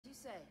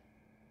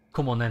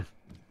Come on then.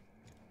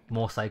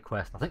 More side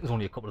quests. I think there's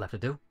only a couple left to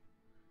do.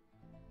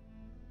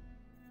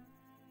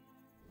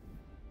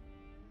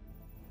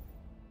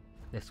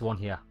 This one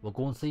here. We'll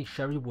go and see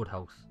Sherry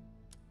Woodhouse.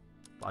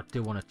 But I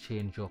do want to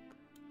change up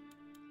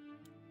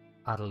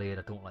Adelaide.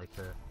 I don't like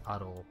her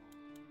at all.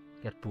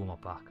 Get Boomer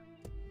back.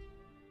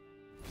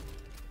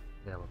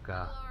 There we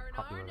go.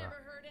 Happy with that. Never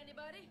hurt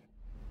anybody?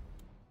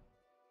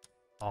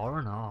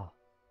 R&R.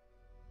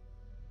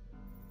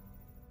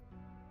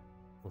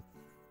 We'll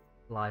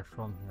fly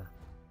from here.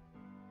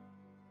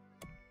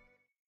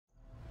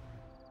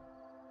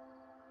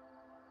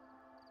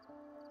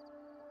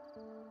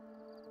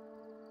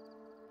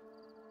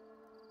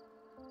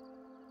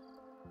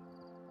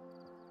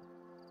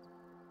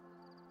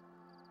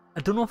 I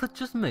don't know if it's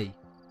just me,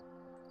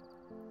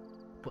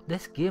 but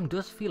this game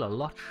does feel a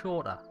lot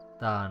shorter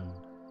than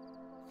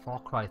Far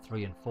Cry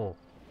 3 and 4.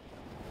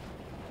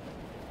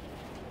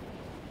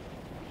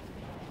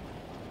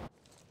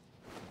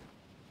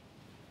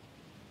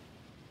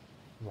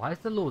 Why is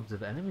there loads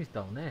of enemies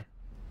down there?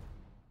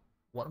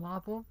 What am I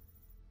above?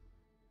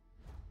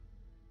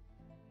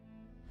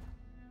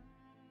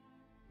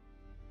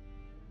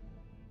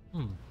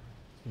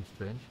 Seems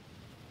strange.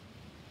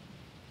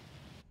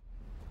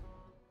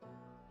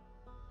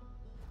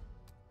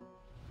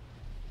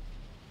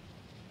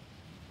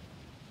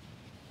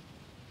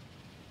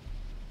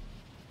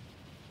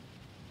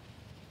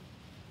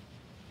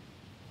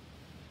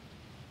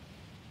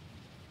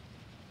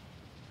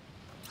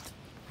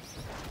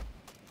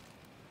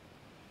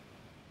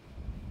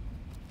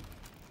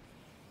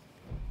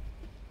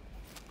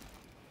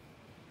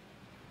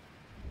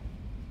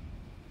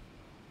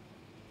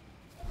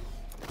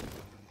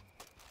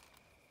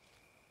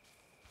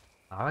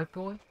 Alright,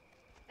 boy.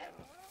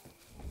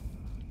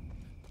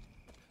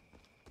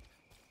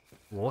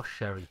 War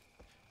Sherry.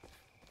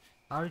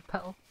 Alright,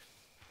 Petal.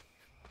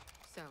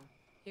 So,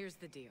 here's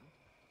the deal.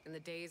 In the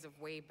days of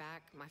way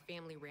back, my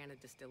family ran a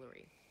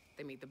distillery.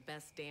 They made the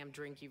best damn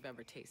drink you've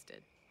ever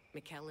tasted.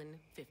 McKellen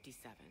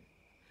 57.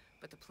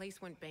 But the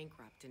place went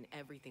bankrupt and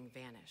everything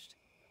vanished.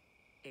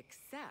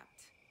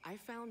 Except, I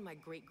found my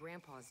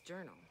great-grandpa's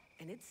journal,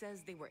 and it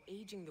says they were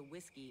aging the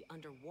whiskey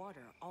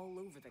underwater all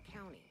over the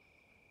county.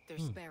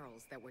 There's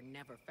barrels that were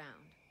never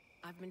found.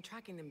 I've been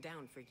tracking them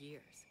down for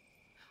years.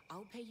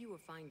 I'll pay you a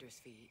finder's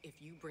fee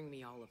if you bring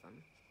me all of them.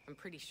 I'm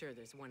pretty sure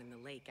there's one in the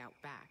lake out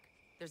back.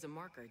 There's a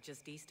marker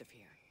just east of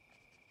here.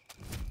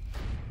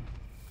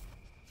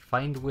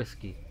 Find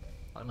whiskey.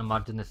 I can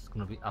imagine this is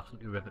going to be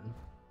absolutely riveting.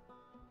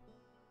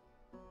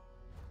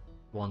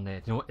 One there.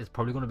 Do you know what? It's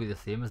probably going to be the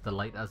same as the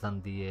lighters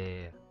and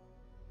the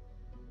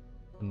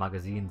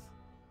magazines,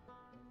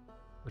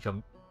 which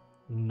I'm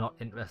not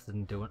interested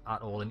in doing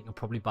at all, and you can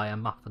probably buy a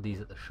map for these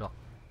at the shop.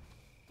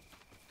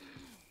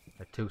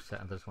 2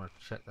 seconds, I just want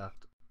to check that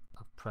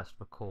I've pressed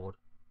record.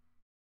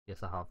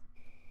 Yes, I have.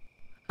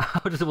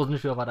 I just wasn't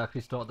sure if I'd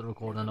actually started the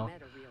recording or not.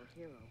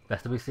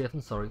 Best to be safe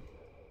than sorry.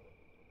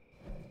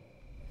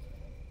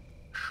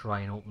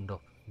 Shrine opened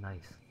up. Nice.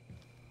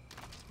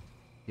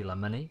 Deal a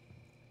mini.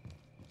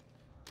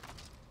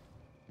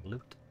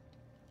 Loot.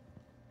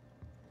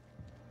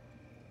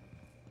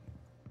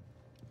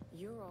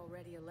 You're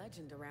already a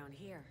legend around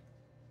here.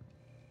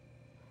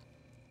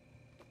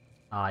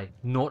 Aye,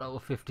 0 out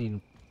of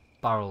 15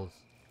 barrels.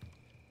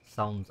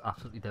 Sounds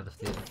absolutely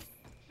devastating.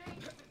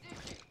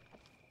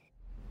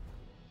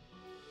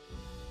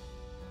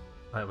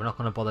 Right, we're not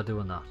going to bother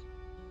doing that.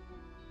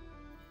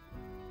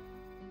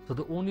 So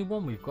the only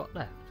one we've got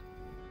left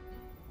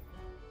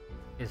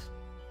is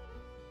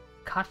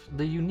catch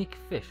the unique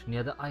fish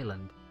near the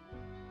island.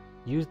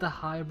 Use the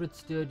hybrid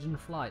sturgeon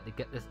fly to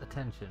get this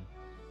attention.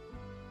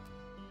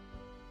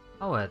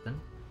 Alright then.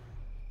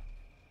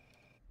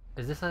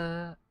 Is this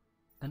an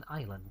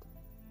island?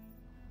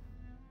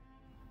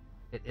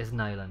 It is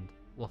an island.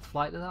 We'll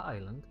fly to that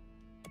island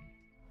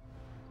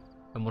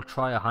and we'll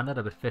try our hand at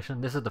a bit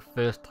fishing. This is the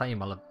first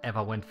time I'll have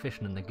ever went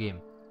fishing in the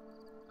game,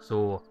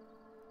 so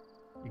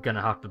you're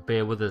gonna have to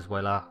bear with us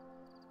while I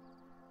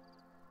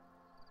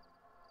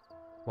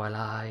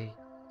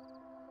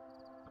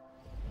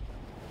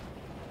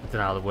don't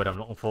know the word I'm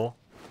looking for.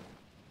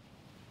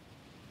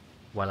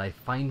 While I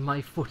find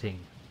my footing.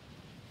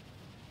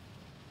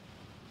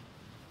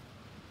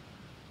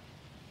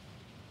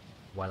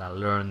 While I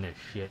learn this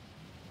shit.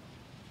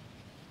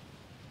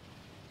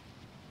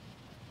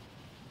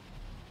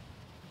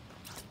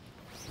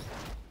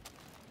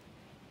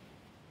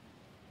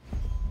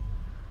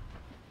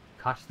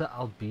 Catch the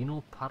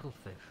albino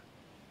paddlefish.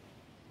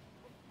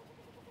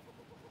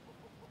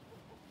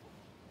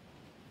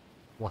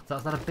 What's that?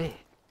 Is that a bait?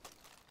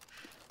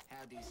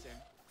 Howdy, sir.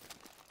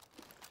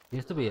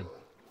 Used to be a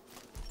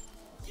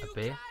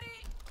bait.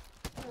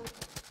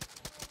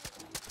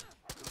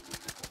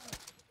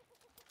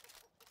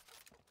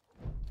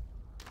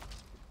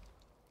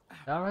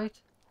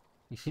 Alright.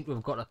 You seem to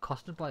have got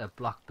accosted by a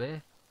black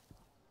bear.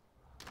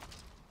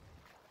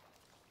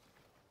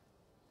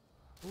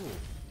 Ooh.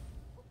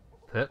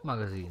 Perk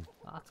magazine.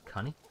 That's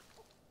canny.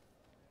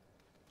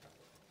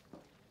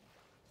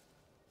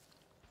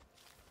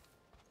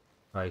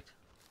 Right.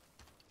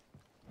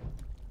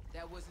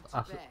 That wasn't too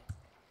Abso- bad.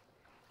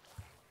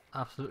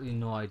 Absolutely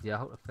no idea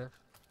how to fish.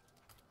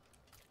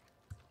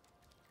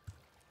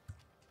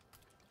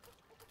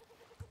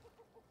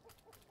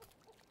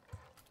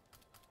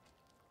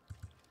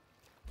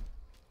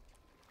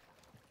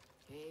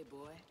 Hey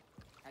boy,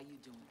 how you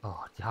doing?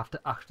 Oh, you have to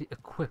actually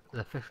equip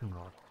the fishing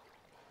rod.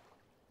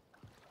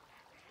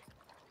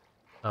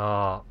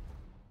 Oh,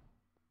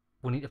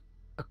 we need to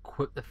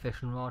equip the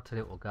fishing rod to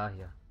the little guy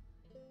here.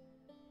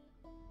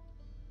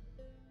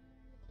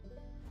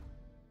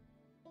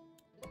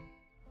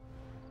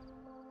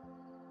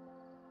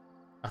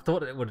 I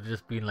thought it would have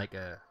just been like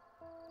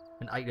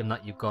an item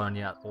that you've got on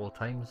you at all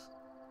times.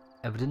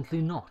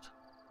 Evidently not.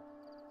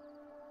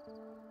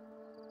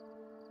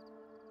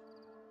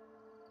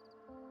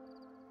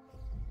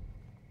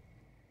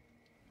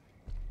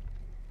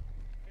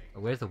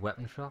 Where's the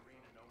weapon shop?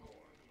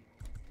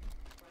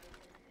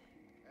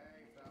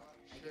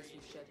 I guess we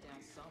shut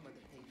down some of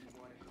the paving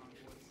water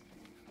convoys.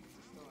 It's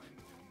a start.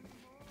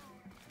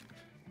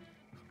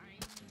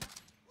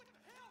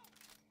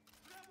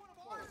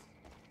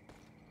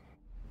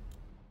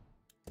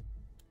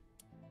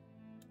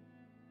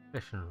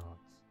 Fishing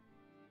rods.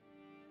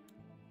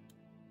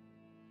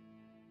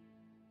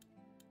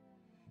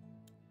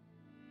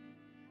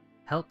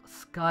 Help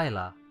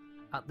Skylar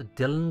at the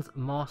Dylan's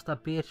Master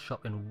Bait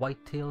Shop in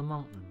Whitetail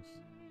Mountains.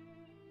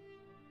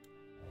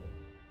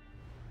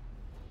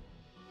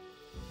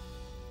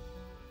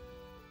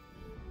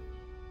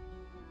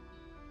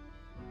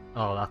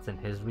 Oh, that's in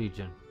his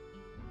region.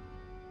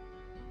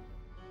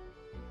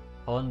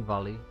 Holland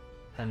Valley,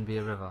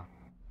 Penbeer River.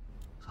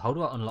 So how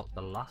do I unlock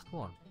the last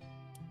one?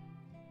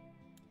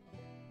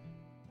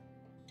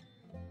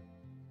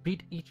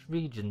 Beat each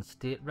region's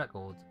state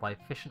records by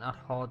fishing at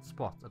hard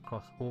spots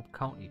across Hope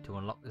County to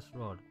unlock this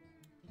rod.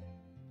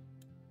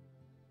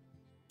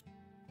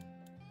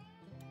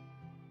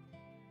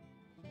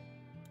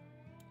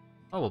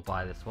 I will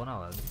buy this one, I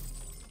will.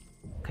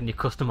 Can you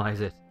customize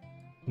it?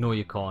 No,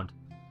 you can't.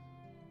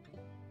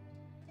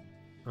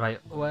 Right,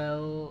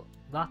 well,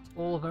 that's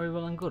all very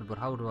well and good, but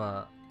how do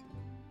I...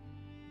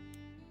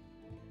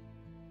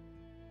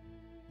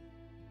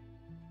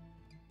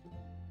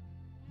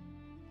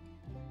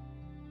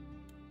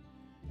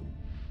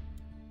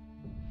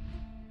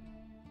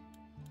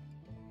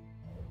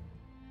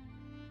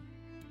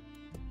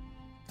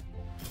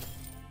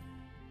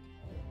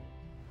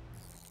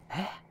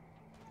 Eh?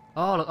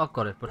 Oh, look, I've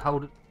got it, but how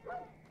do...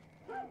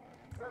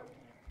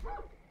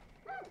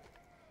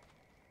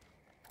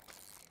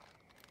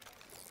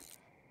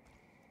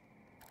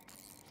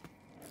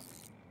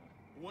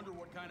 Wonder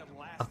what kind of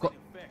I've got- lasting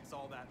effects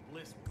all that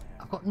bliss will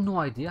have. I've got no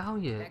idea how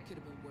you... That could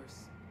have been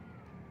worse.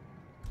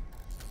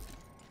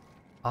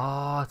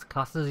 Oh, it's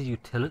classed as a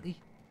utility?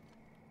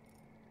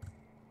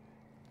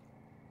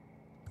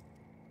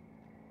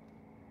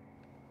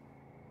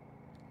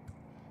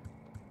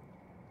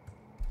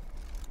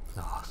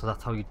 Oh, so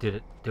that's how you do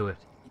it. You do any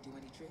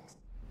tricks?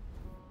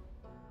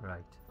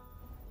 Right.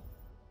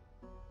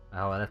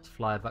 Oh, well, let's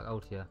fly back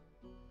out here.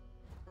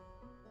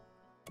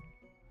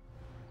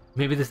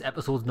 Maybe this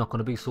episode's not going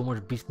to be so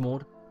much beast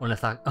mode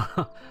unless I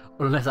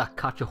unless I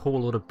catch a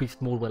whole load of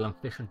beast mode while I'm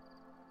fishing.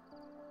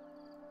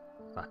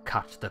 I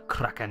catch the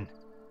Kraken.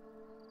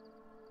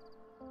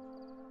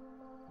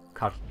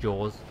 Catch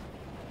Jaws.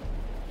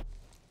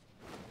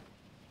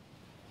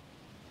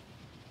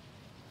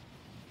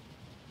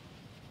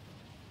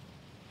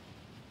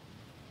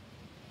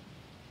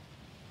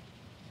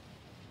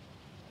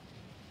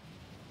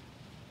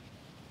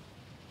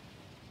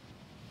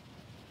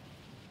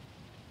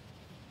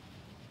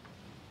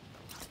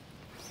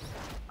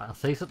 I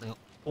see something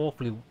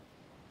awfully...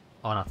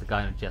 Oh, no, it's a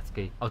guy in a jet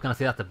ski. I was going to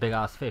say that's a big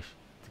ass fish.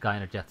 It's a guy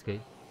in a jet ski.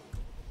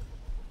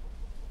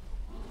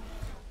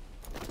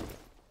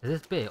 Is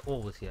this bear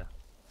always here?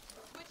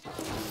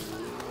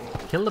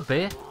 Kill the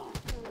bear?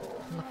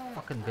 Kill the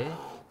fucking bear.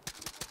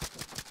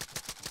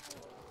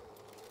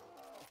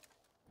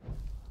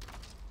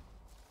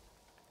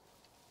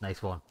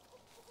 Nice one.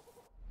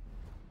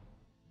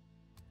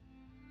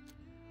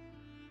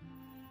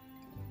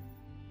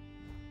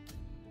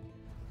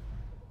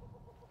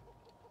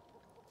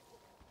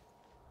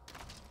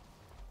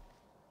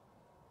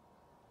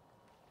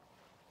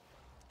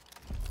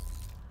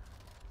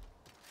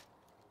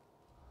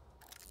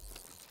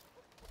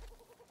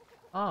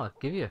 Oh,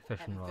 give you a fishing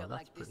Haven't rod. felt That's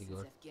like this pretty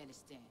since good.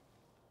 Afghanistan.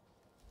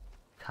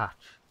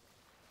 Catch.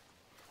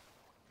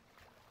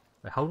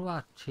 Wait, how do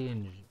I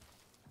change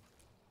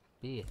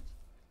bait?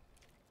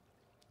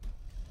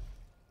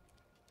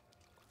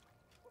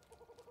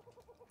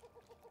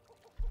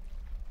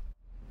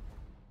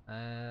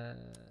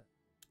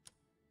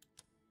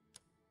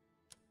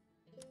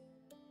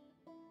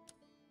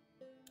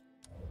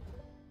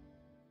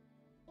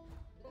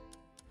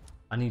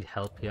 I need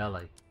help here,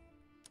 like.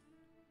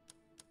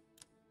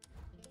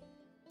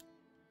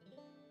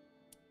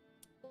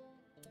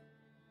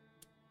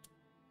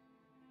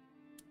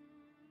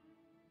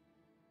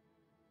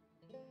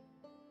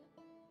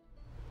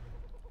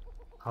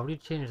 How do you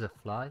change the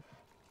fly?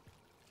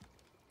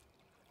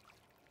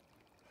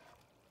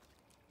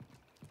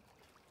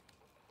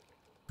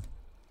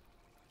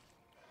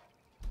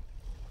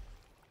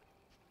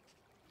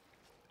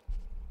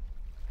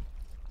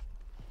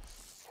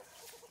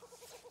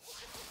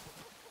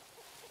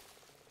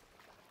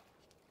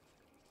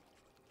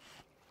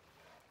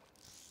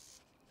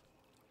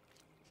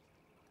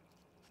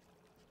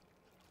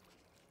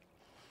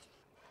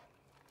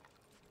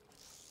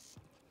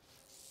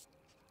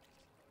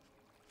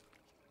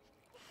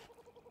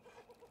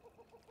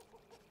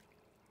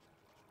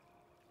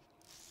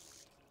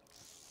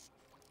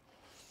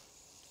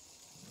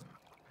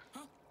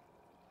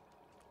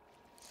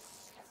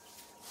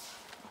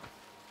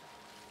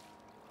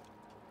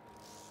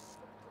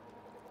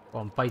 Go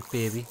on, bite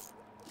baby.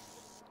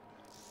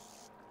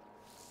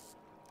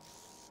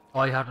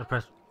 Oh, you had to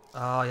press...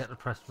 Oh, you had to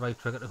press right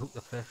trigger to hook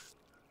the fish.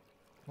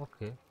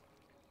 Okay.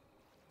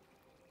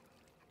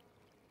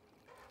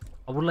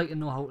 I would like to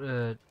know how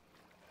to...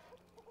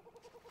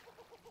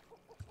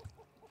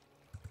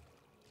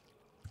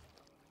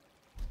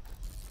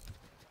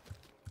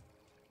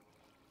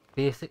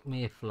 Basic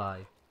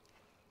mayfly.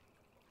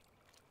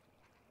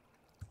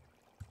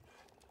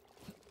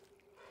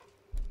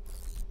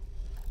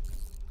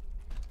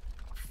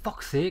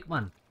 Fuck's sake,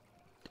 man.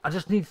 I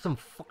just need some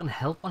fucking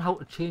help on how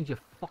to change your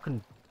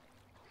fucking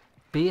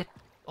bait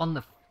on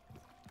the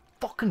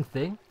fucking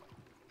thing.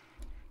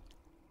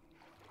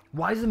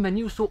 Why is the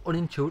menu so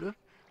unintuitive?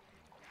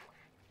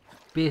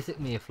 Basic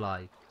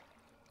mayfly.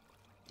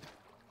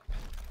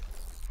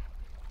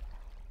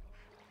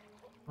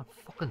 A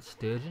fucking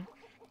sturgeon.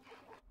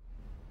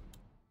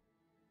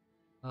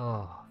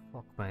 Oh,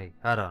 fuck me.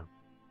 Hold on.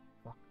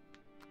 Fuck.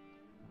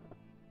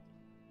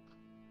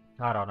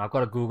 Hold on, I've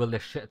got to Google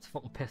this shit. It's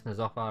fucking pissing us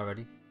off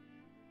already.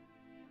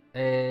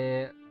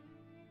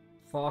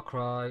 Far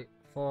Cry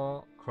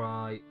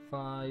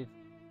 5.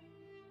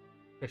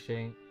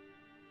 Fishing.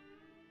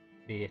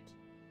 Bait.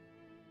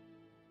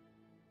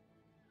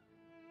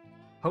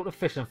 How to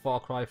fish in Far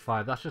Cry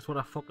 5. That's just what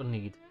I fucking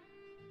need.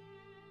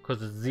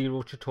 Because there's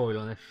zero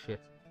tutorial on this shit.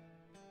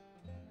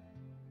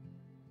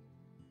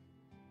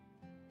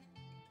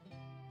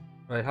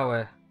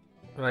 Right,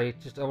 right,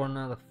 just I want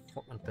another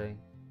fucking thing.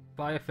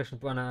 Buy a fishing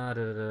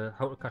banana,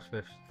 how to catch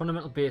fish.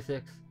 Fundamental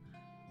basics.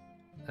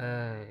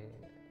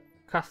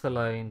 Cast the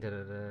line,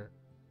 To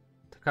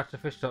catch the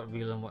fish, start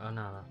reeling, what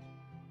another.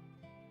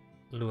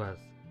 Lures.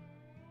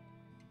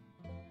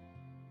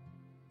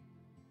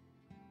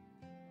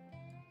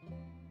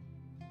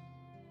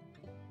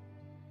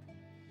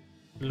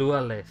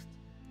 Lure list.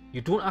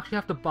 You don't actually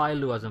have to buy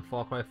lures in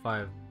Far Cry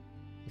 5.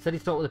 Instead, you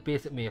start with a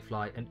basic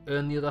mayfly and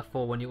earn the other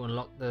 4 when you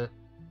unlock the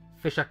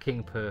Fisher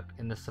King perk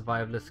in the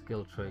survivalist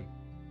skill tree.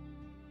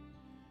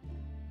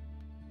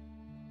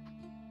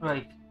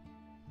 Right.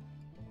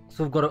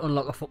 So we've got to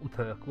unlock a fucking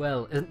perk.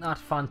 Well, isn't that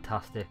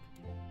fantastic?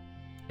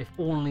 If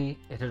only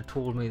it had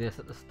told me this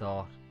at the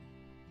start.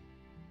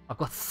 I've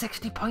got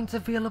 60 points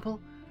available?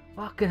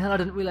 Fucking hell, I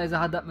didn't realise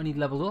I had that many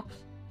level ups.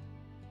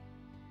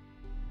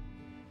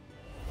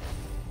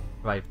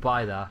 Right,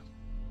 buy that.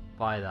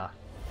 Buy that.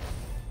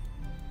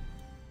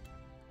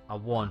 I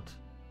want.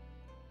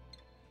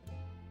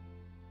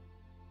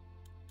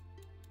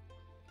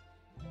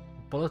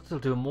 Bullets will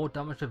do more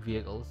damage to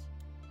vehicles.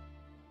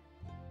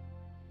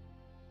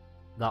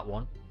 That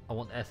one. I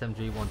want the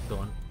SMG one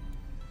done.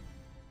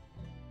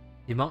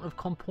 The amount of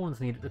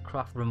components needed to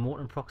craft remote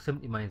and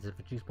proximity mines is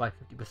reduced by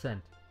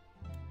 50%.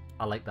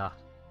 I like that.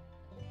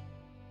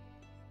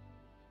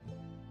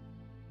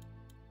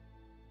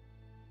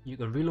 You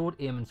can reload,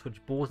 aim and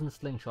switch bows and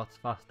slingshots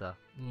faster.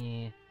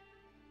 Yeah.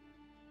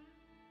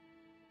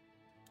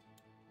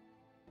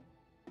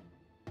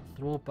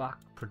 Throw back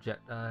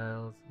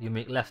projectiles. You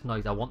make less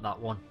noise. I want that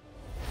one.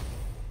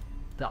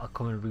 That'll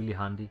come in really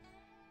handy.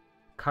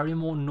 Carry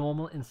more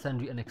normal,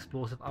 incendiary and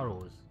explosive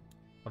arrows.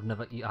 I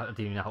didn't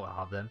even know how to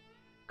have them.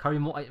 Carry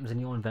more items in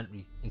your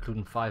inventory,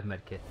 including 5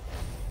 medkits.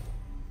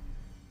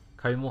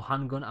 Carry more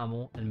handgun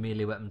ammo and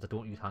melee weapons. I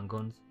don't use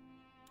handguns.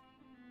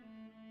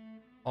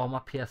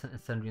 Armor piercing,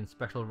 incendiary and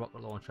special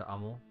rocket launcher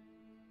ammo.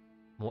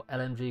 More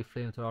LMG,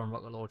 flamethrower and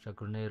rocket launcher,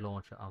 grenade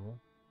launcher ammo.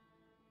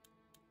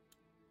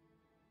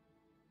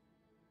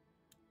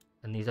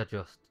 And these are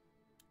just...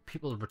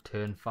 people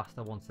return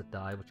faster once they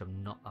die, which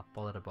I'm not that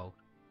bothered about.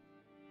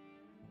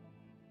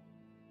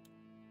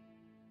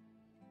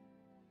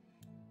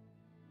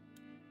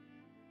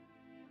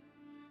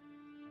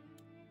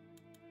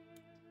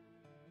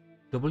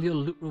 Double your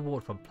loot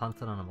reward from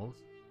plants and animals.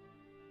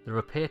 The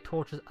repair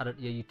torches added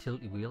to your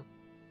utility wheel.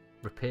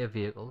 Repair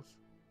vehicles.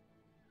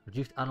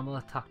 Reduced animal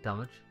attack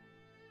damage.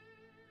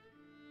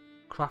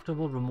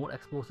 Craftable remote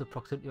explosive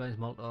proximity mines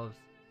Molotovs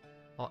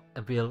are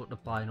available to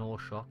buy in all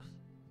shops.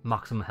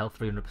 Maximum health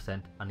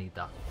 300%. I need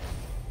that.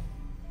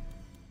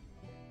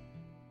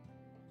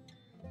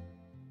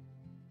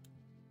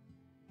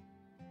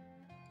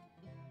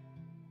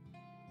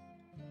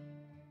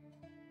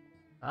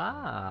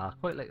 Ah, I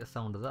quite like the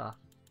sound of that.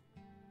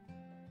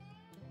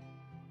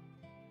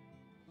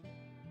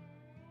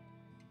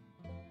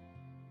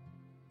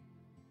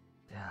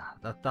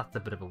 Yeah, that's a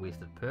bit of a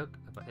wasted perk,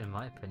 in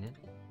my opinion.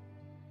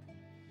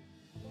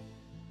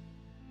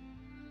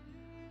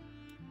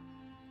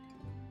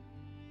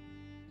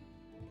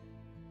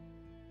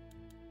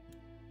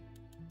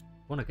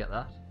 Wanna get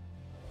that?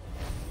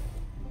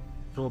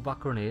 Throw back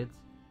grenades.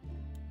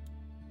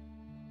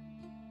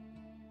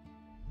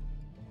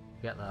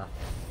 Get that.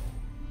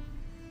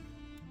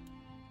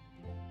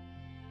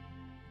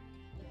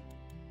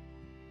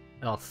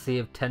 And I'll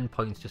save 10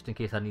 points just in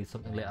case I need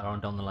something later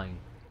on down the line.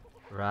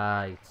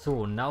 Right,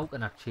 so now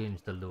can I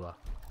change the lure?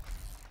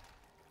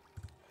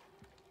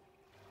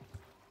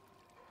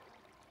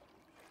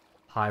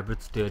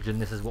 Hybrid sturgeon,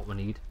 this is what we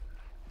need.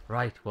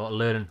 Right, we're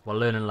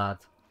learning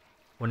lads.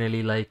 We're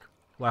nearly like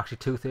We're actually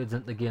 2/3 into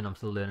the game, I'm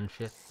still learning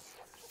shit.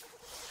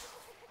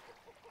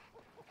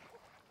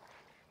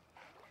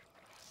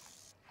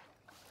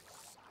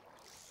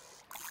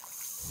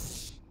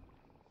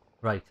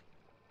 Right.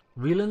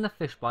 Reel in the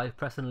fish by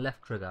pressing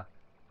left trigger.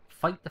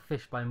 Fight the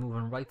fish by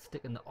moving right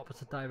stick in the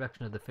opposite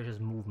direction of the fish's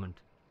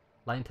movement.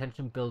 Line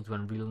tension builds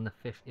when reeling the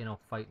fish in or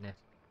fighting it.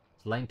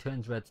 So line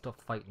turns red,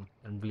 stop fighting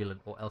and reeling,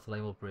 or else the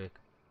line will break.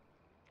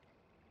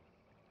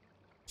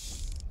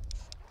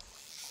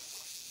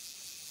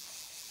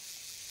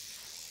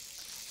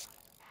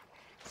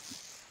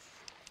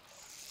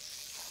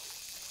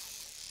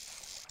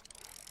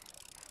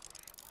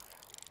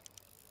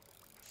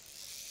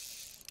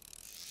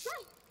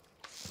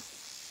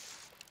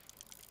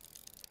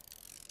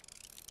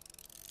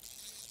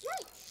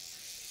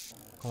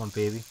 Come on,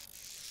 baby.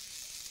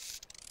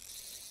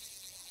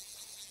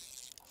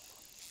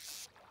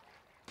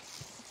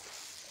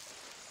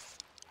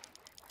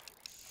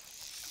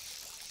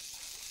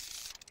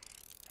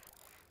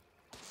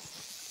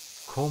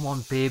 Come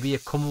on, baby, you're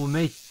coming with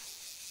me.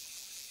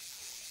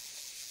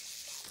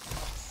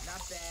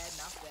 Not bad,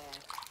 not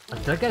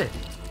bad. Did I get it?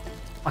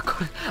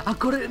 I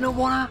got it in a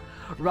one.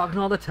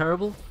 Ragnar the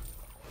Terrible.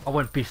 I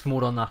went beast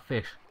mode on that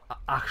fish. I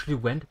actually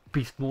went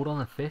beast mode on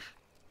the fish.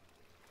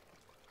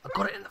 I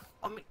got it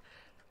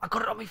I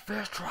got it on my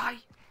first try.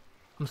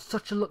 I'm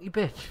such a lucky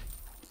bitch.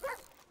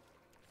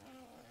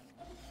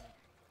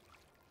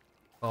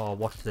 Oh,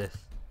 watch this.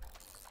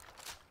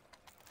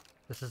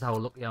 This is how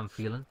lucky I'm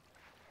feeling.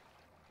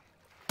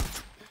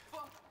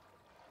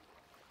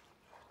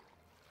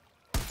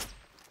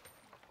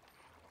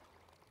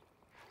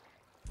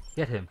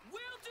 Get him. Will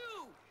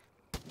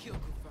do. Kill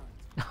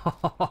confirmed.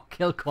 Oh,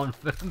 kill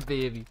confirmed,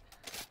 baby.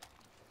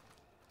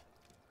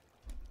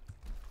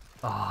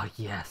 Oh,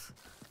 yes.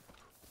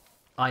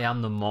 I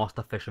am the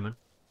master fisherman.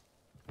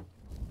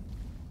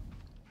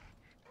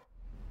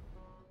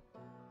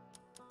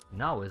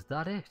 Now, is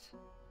that it?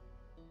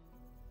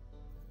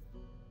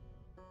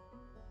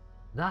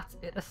 That's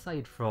it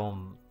aside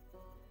from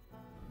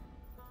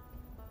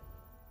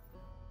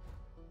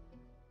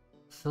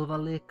Silver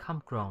Lake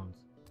Campgrounds.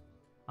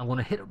 I'm going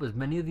to hit up as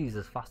many of these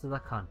as fast as I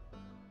can.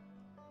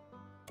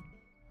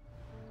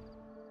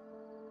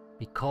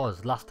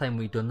 Because last time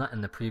we done that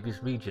in the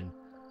previous region,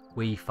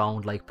 we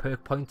found like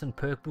perk points and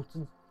perk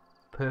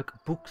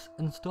books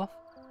and stuff.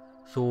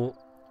 So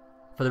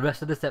for the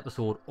rest of this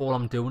episode, all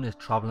I'm doing is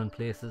traveling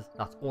places.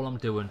 That's all I'm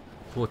doing.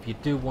 So if you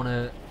do want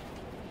to,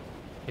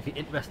 if you're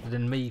interested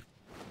in me,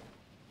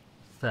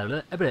 if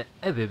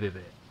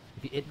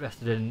you're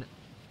interested in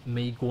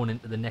me going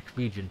into the next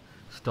region,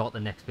 start the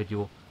next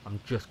video. I'm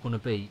just going to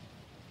be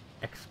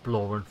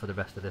exploring for the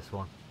rest of this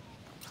one.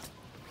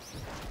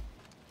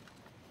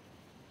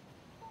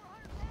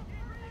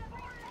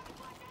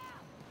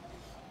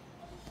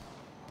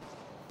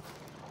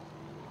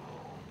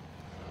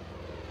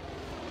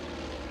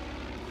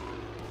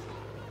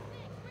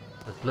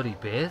 There's bloody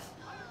bears.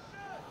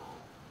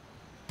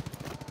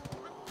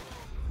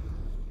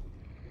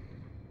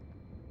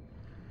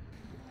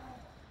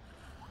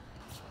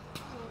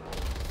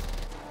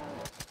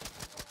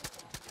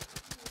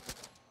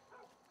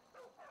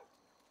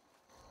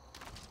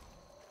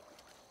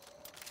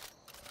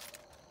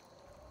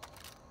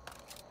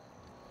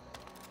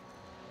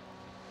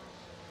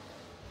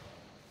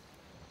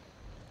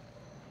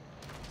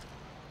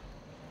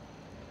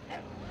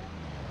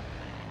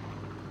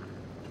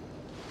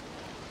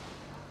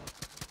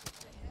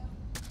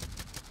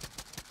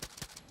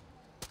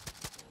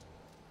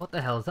 What the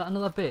hell, is that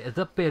another bear? Is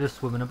that bear just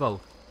swimming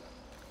about?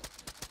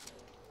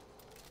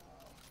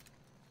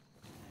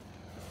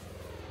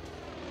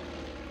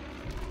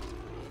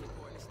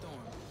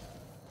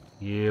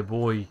 Yeah,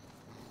 boy.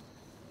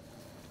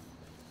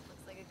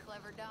 Looks like a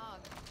clever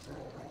dog.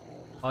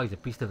 Oh, he's a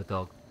beast of a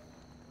dog.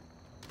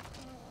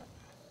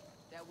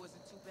 That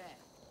wasn't too bad.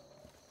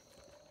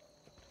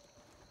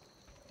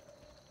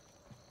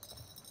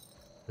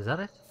 Is that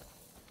it?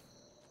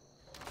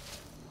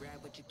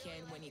 Grab what you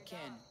can when you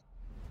can.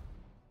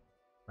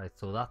 Right,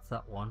 so that's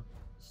that one.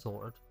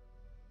 Sorted.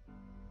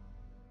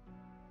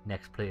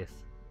 Next place.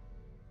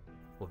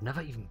 We've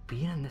never even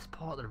been in this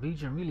part of the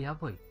region, really, have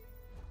we?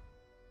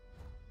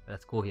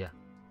 Let's go here.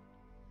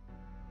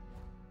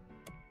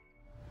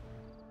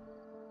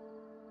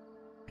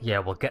 Yeah,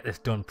 we'll get this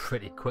done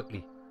pretty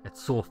quickly.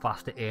 It's so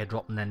fast to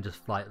airdrop and then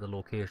just fly to the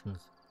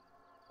locations.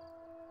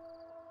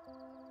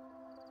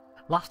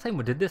 Last time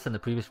we did this in the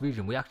previous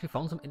region, we actually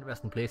found some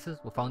interesting places.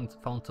 We found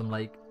some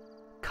like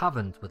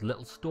caverns with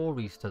little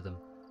stories to them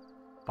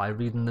by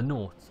reading the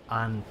notes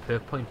and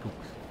perk point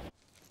books.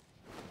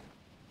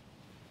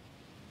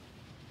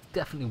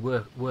 Definitely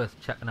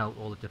worth checking out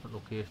all the different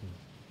locations.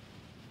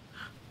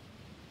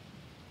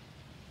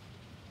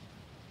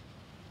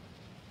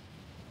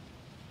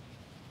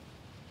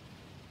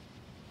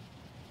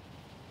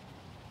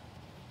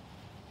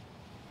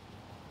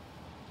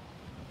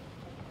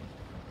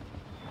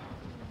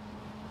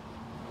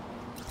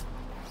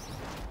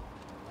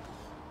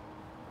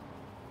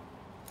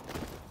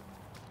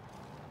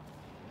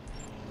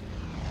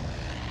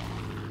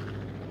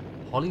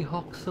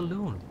 Hollyhock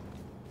Saloon.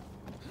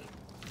 This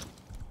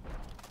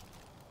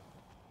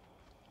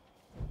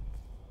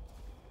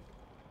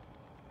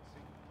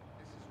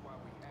is why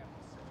we have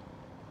to sell.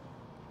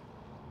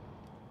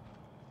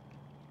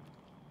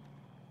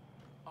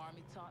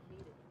 Army taught me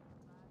to.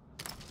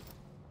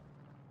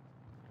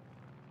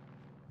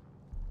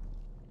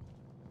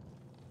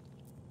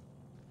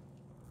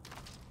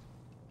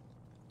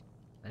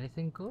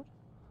 Anything good?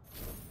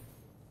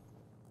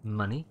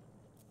 Money?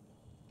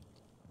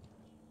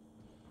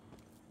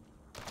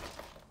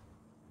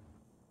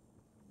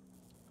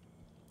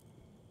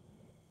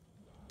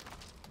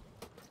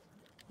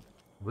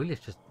 Really,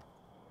 it's just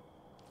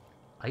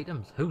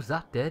items. Who's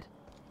that dead?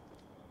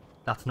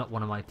 That's not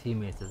one of my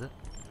teammates, is it?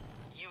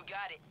 You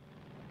got it.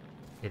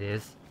 It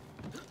is.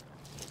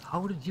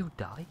 How did you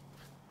die?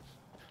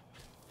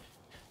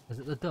 Is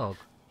it the dog?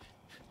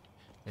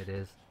 It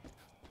is.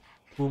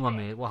 Oh my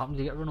mate, what happened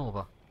to you get run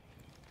over?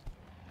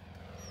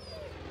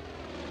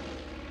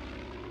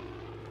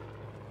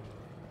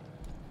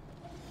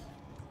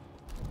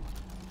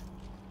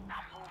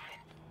 I'm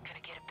moving. Gonna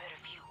get a better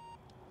view.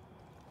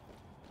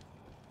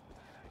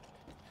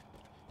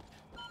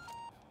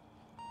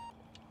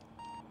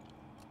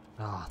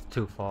 Ah,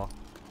 too far.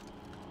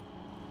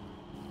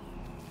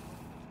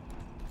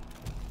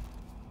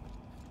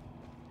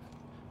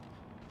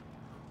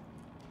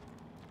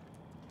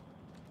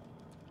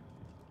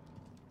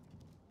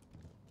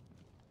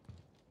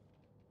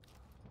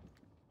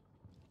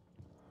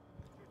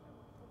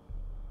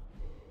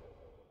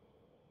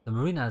 The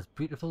marina has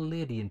beautiful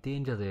lady in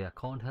danger there. I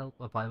can't help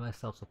but by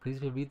myself, so please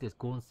if you read this,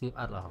 go and save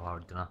Adelaide. Oh,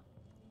 dunno.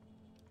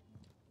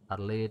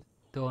 Adelaide,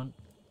 done.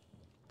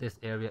 This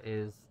area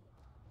is...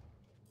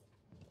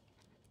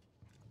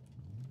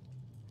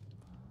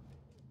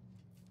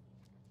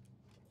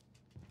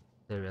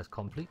 This area is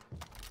complete.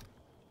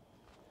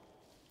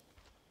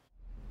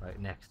 Right,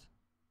 next.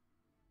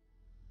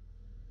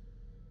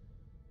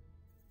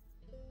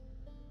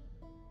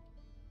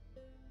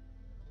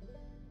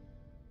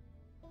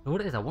 You know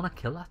what it is? I want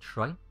to kill that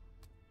shrine.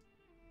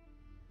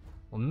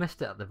 We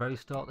missed it at the very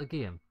start of the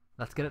game.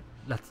 Let's get it.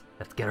 Let's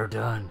get her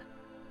done.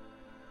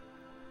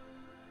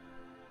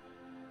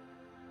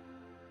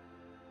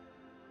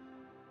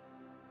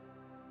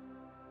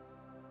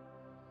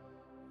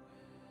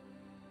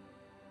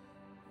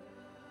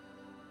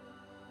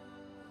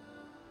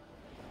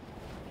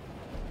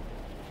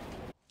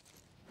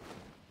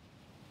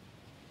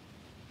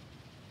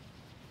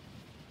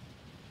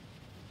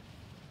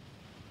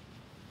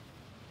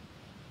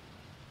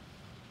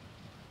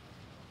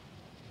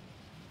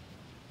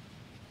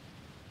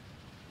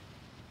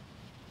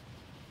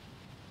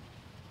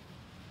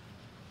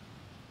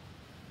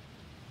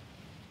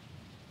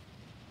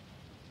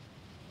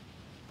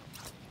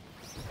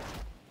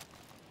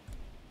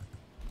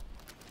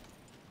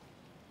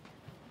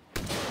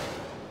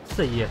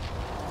 See ya.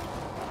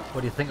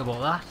 What do you think about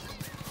that?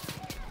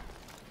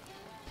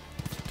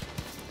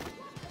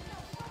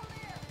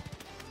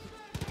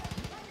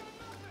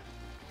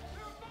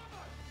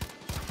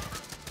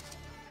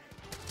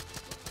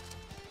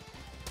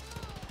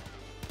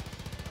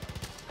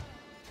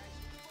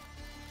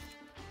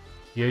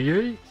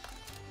 Yeah.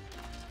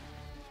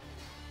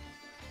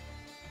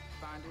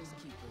 Finders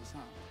keepers, huh?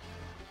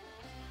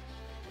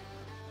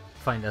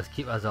 Finders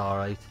keepers,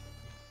 alright.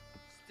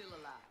 Still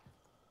alive.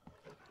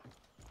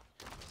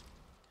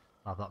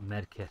 I've got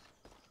medkit.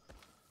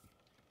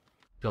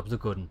 Job's a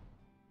good one.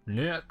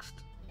 Next!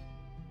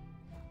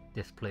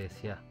 This place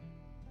here.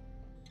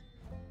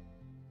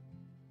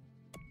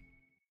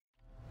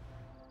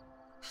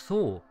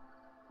 So,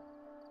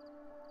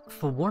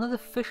 for one of the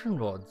fishing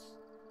rods,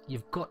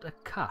 you've got to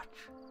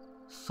catch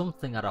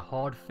something at a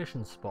hard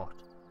fishing spot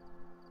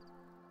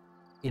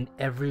in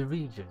every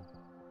region.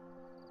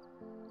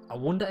 I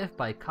wonder if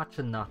by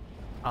catching that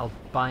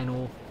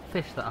albino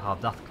fish that I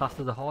have, that's classed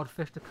as a hard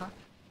fish to catch?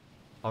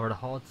 Or at a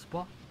hard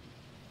spot?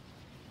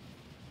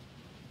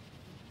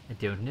 I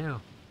don't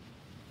know.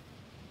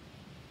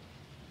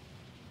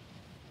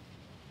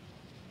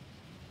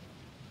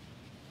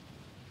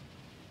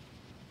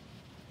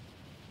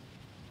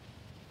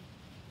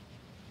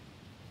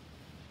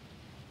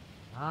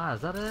 Ah,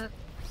 is that it?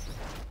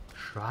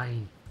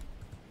 Shrine.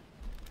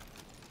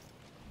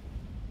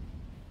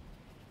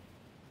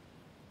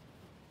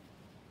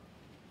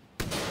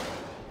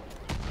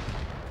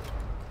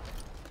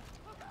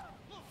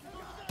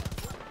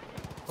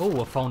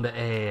 Oh, I found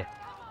a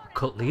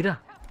cult leader.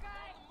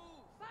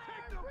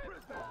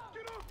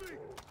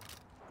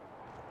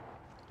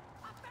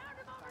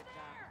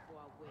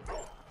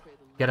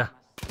 Get her.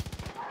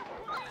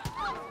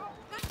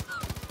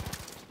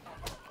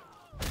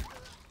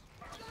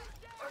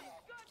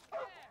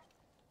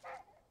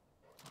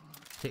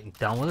 Taken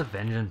down with a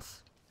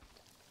vengeance.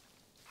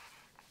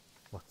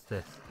 What's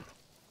this?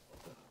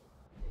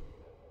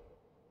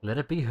 Let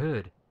it be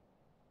heard.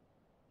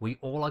 We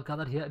all are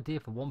gathered here today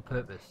for one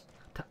purpose.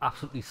 To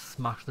absolutely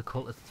smash the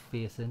cultist's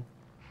face in.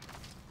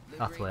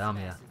 That's why I'm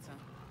here.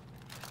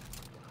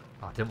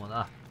 Oh, I didn't want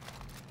that.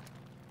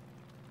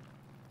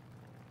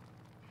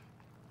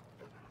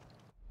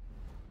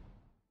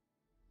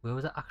 Where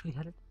was it actually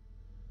headed?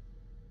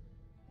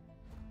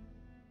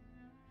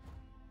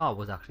 Oh, it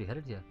was actually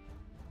headed here.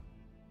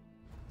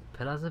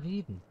 Pillars of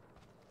Eden.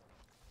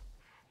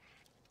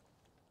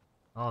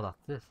 Oh,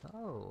 that's this.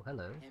 Oh,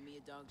 hello. Hand me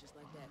a dog just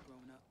like that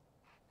growing up.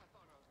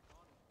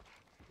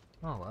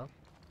 Oh well.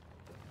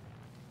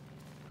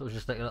 So it was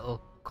just like a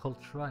little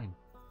cult shrine.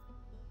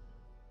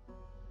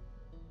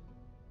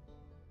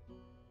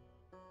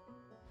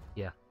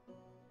 Yeah.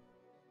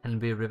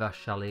 Henby River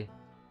Chalet.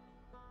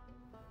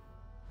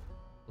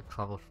 We'll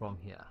travel from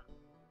here.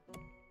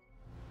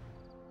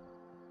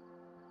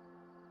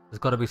 There's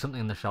got to be something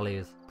in the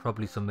chalets.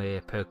 Probably some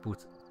perk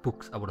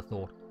books, I would have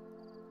thought.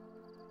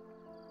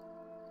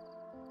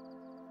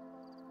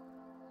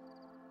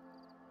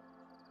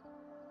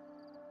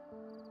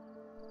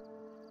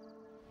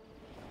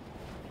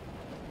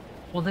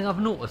 One thing I've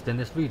noticed in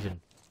this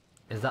region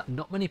is that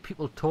not many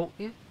people talk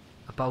to you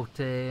about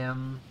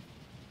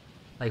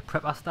like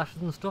prepper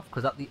stashes and stuff,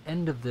 because at the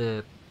end of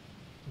the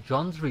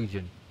John's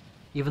region,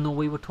 even though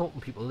we were talking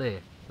to people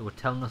there, they were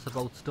telling us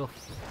about stuff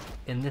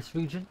in this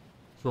region.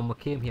 So when we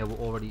came here, we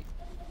already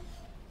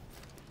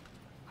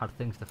had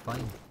things to find.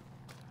 I'm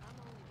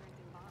only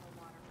drinking bottled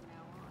water from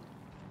now on.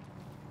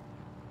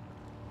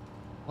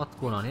 What's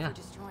going on Thank you here?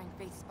 for destroying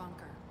Faith's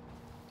bunker.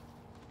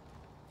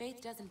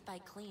 Faith doesn't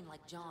fight clean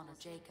like John or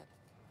Jacob.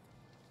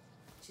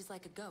 She's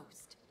like a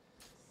ghost.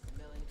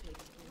 Smelling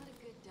pig's Not a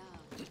good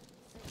dog.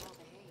 So well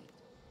behaved.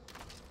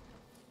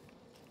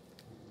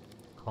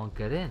 Can't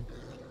get in.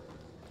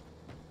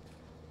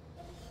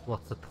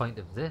 What's the point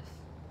of this?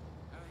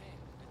 Oh, hey,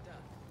 good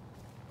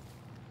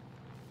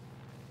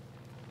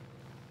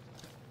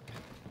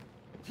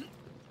dog.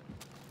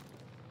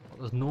 Well,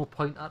 there's no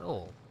point at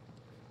all.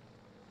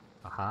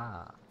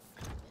 Aha.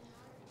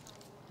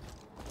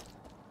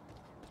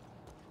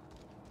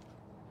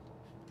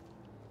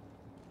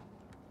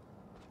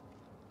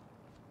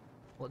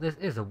 Well, this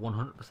is a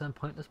 100%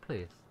 pointless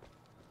place.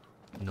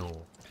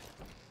 No.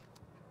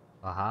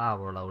 Aha,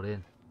 we're allowed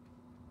in.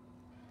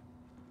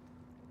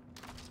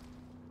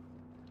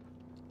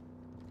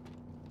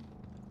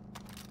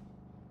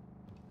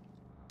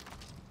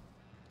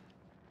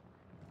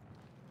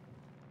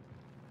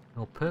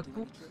 No perk Do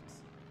any books? tricks?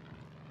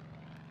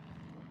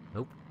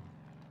 Nope.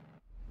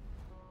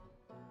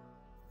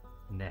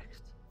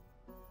 Next.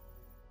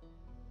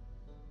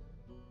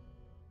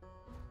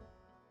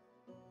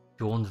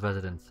 Jones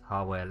residence.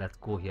 How well? Let's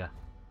go here.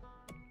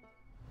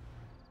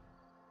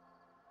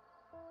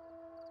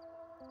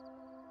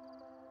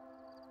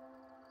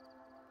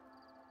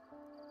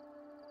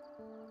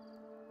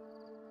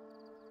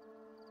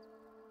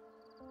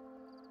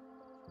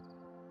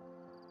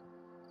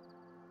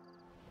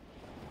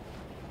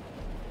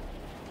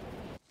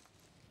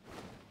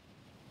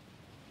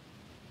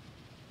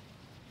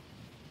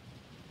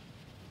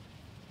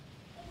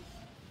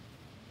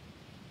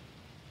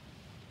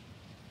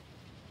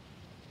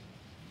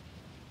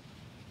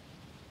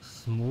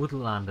 Smooth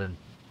landing.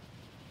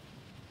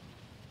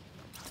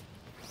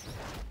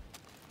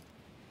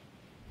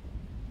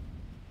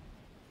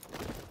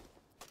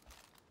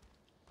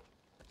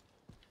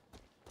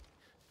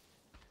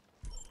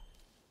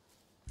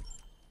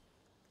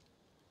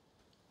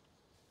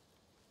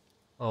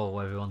 Oh,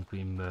 everyone's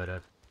been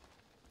murdered.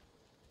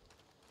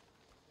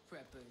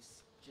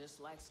 Preppers,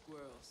 just like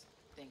squirrels.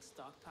 Think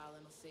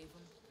stockpiling will save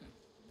them?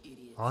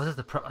 Idiots. Oh, this is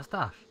the prepper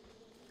stash.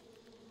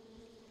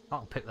 I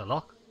can pick the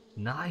lock.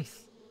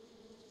 Nice.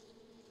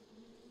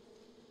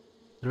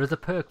 There is a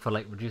perk for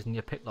like reducing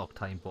your picklock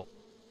time, but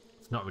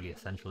it's not really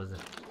essential, is it?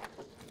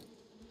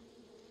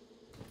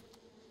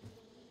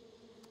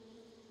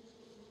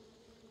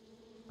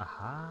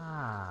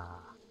 Aha.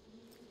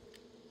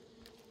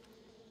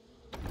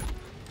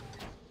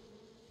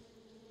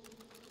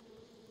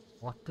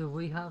 What do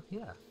we have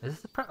here? Is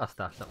this the prepper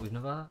stash that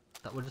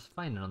we're just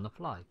finding on the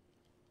fly?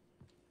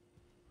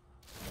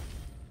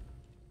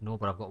 No,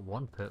 but I've got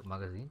one perk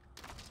magazine.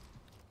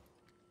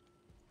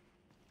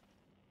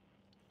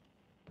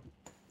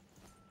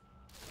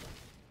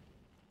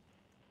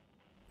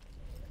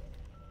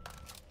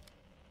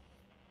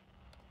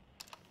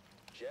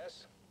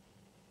 Jess,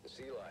 it's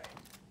Eli.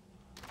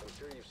 I'm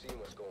sure you've seen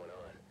what's going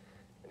on.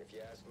 And if you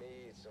ask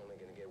me, it's only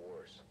gonna get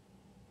worse.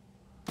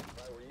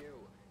 If I were you,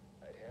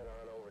 I'd head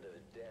on over to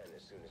the den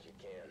as soon as you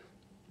can.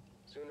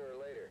 Sooner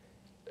or later,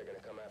 they're gonna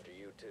come after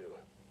you too.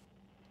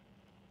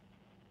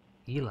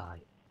 Eli.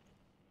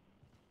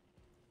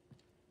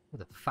 Who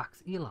the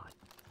fuck's Eli?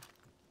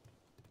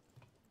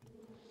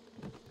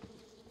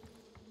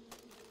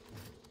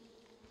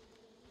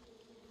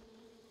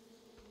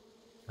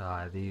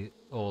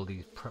 All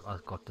these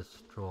preppers got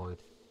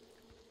destroyed.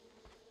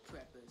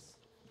 Preppers,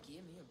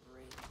 give me a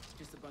break.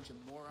 Just a bunch of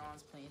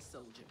morons playing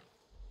soldier.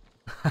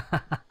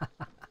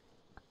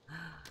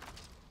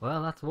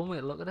 Well, that's one way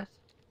to look at it.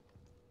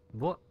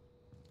 But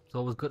it's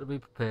always good to be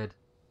prepared.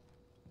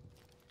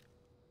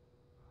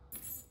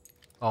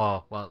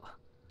 Oh, well,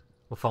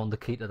 we found the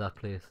key to that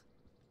place.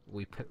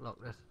 We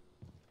picklocked it.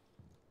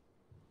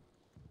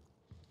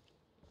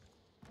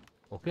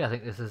 Okay, I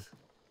think this is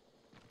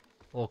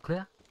all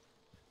clear.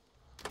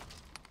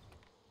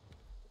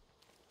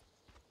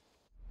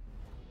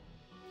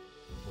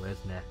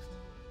 next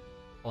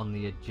on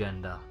the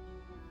agenda?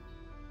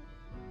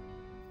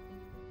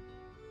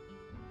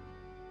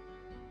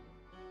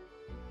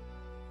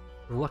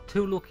 We've got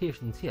 2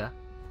 locations here.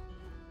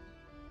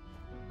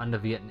 And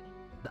the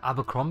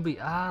Abercrombie.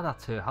 Ah,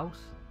 that's her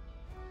house.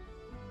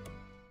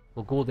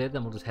 We'll go there,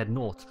 then we'll just head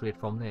north straight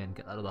from there and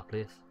get that other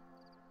place.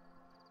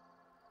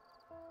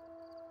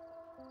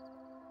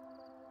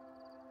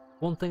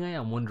 One thing I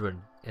am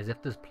wondering is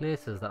if there's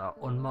places that are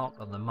unmarked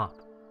on the map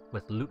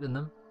with loot in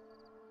them.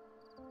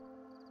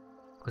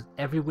 Because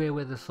everywhere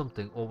where there's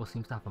something always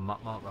seems to have a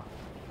map marker.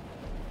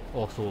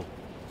 Also,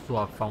 so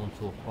I've found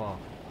so far.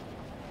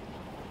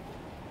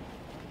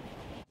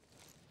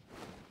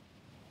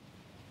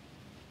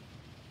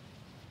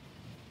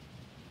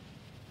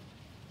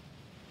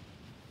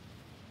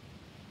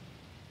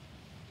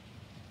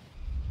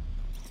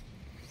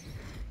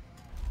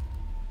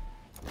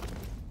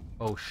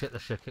 Oh shit, the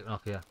shit kicking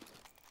off here.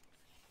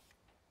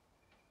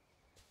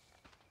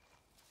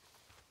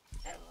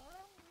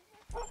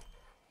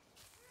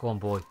 Go on,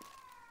 boy.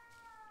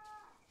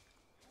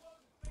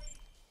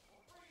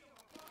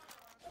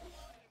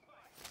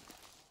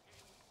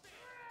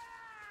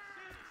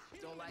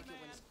 Don't like it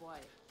when it's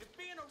quiet. If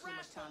being a Too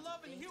much rational, time to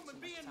loving think, human too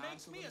much being time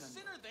makes to me a remember.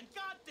 sinner, then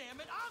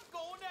goddammit, I'm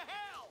going to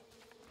hell!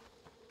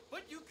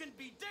 But you can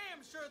be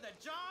damn sure that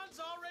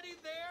John's already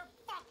there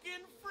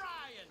fucking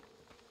frying!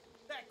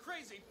 That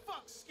crazy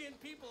fuck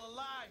skinned people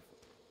alive!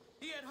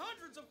 He had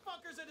hundreds of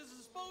fuckers at his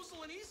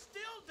disposal and he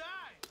still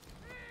died!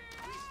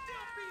 We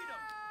still beat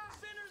him!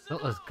 Sinners and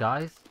Look, those all!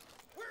 guys.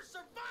 We're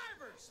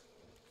survivors!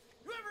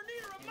 You ever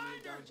need a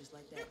reminder? just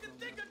like that, You can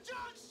Romeo. think of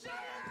John Shea!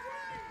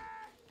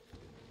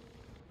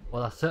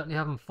 Well, they're certainly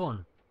having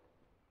fun.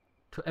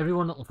 To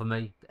everyone looking for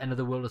me, the end of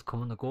the world is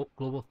coming. The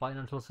global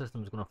financial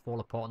system is going to fall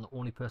apart and the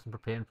only person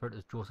preparing for it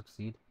is Joseph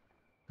Seed.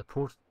 The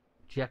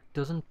project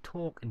doesn't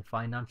talk in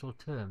financial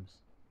terms,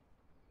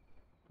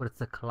 but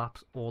it's a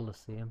collapse all the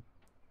same.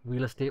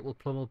 Real estate will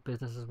plummet,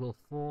 businesses will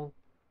fall.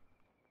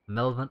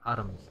 Melvin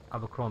Adams,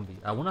 Abercrombie.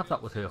 I wonder if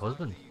that was her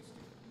husband.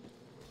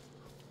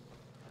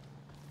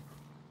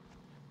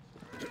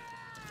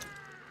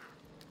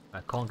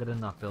 I can't get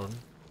in that building.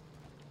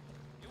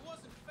 It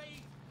wasn't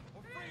faith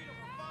or freedom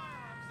or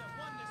firearms that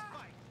won this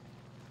fight.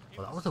 It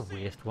Well, that was a sin.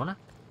 waste, wasn't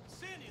it?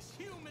 Sin is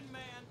human,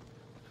 man.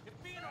 If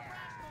being a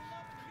rational,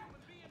 loving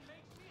human being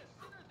makes me a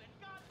sinner, then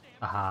goddamn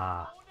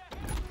Aha. I'm going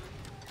to hell.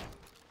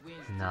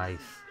 Wednesday.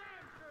 Nice.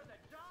 Damn sure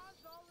that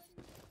John's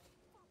already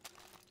fucking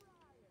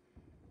frying.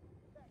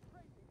 That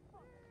crazy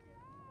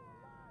fucking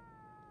alive.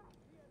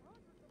 He had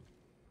hundreds of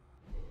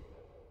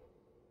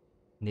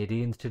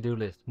Nadine's to-do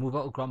list. Move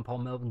out of Grandpa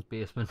Melvin's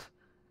basement.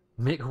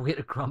 Make a way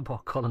to Grandpa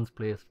Colin's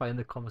place. Find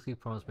the comics he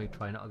promised me.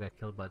 Try not to get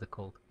killed by the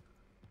cult.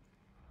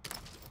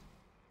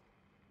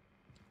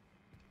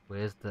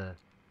 Where's the...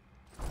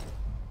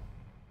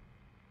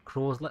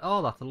 Crow's light?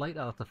 Oh, that's the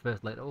lighter. That's the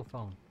first lighter we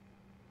found.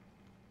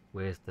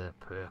 Where's the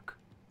perk?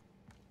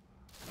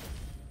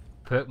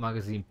 Perk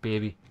magazine,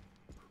 baby.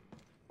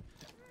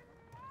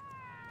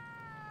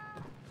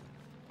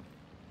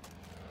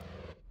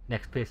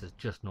 Next place is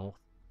just north.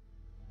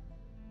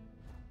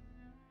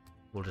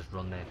 We'll just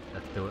run there.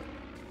 Let's do it.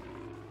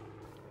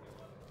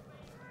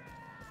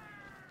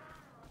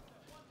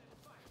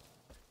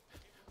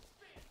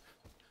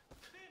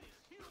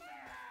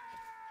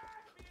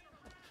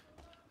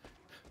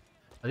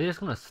 Are they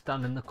just gonna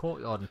stand in the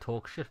courtyard and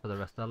talk shit for the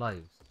rest of their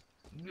lives?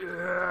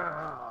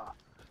 Yeah!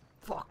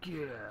 Fuck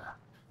yeah!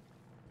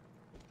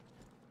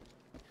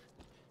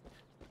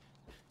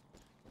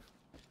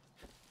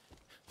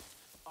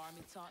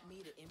 Army taught me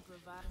to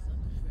improvise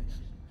under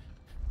pressure.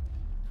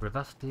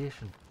 River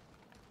Station.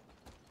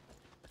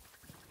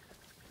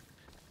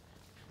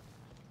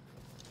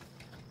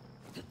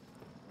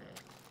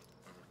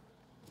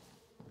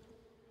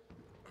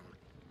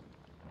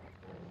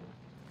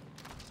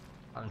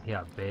 I can hear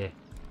a bear.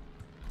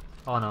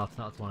 Oh no, it's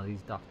not. It's one of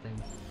these daft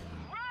things.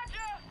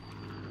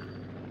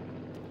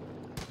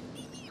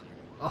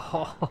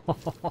 Oh,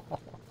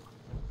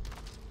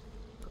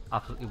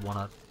 absolutely one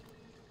out.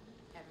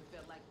 Haven't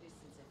felt like this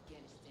since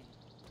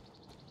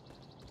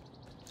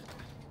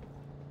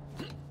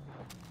Afghanistan.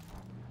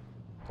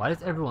 Why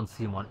does everyone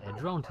seem on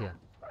edge around here?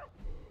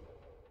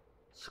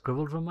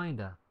 Scribbled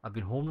reminder. I've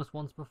been homeless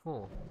once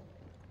before.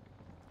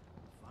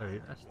 Very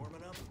interesting.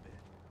 warming up a bit.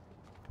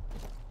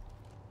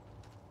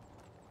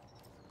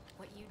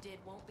 What you did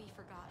won't be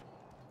forgotten.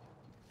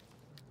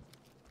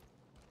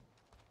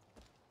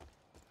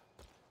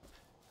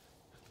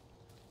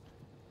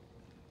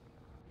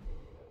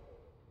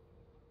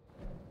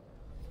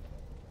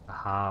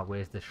 Aha,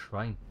 where's the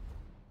shrine?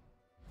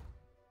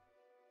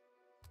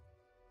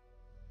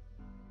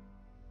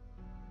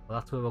 Well,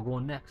 that's where we're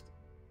going next.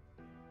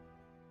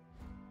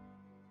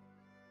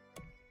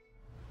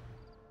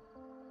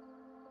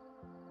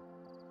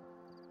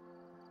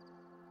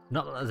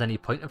 Not that there's any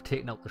point of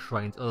taking out the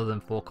shrines other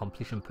than for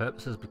completion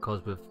purposes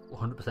because we've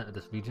 100% of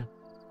this region.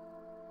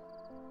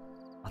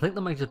 I think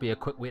there might just be a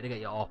quick way to get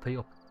your RP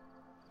up.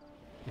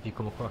 If you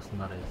come across them,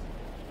 that is.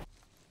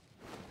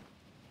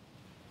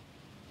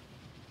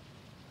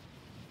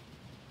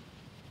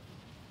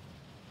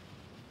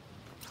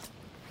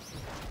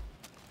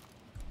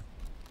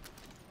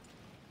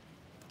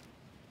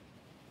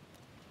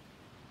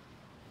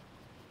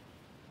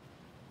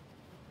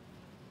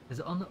 Is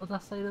it on the other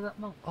side of that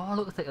mountain? Oh,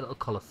 look, it's like a little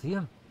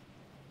coliseum.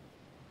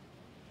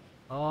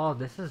 Oh,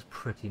 this is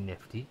pretty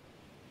nifty.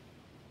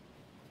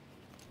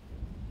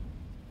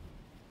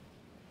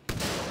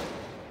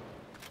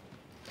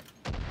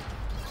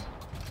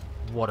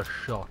 What a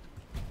shot.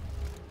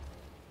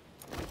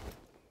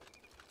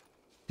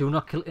 Do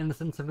not kill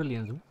innocent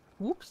civilians.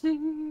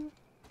 Whoopsie.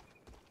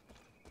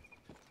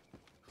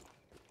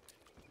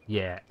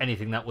 Yeah,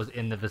 anything that was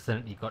in the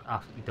vicinity got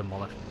absolutely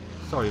demolished.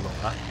 Sorry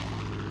about that.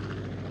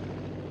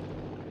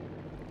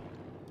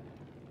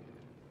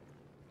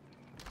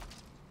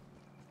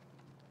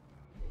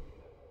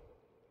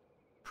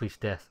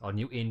 Priestess, our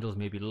new angels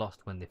may be lost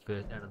when they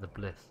first enter the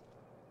bliss.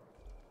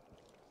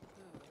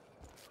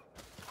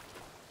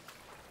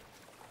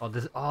 Oh,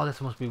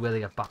 this must be where they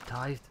get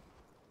baptized.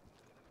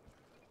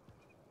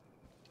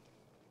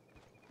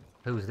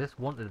 Who is this?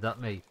 Wanted, is that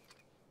me?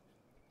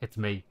 It's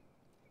me.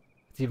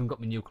 It's even got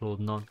my new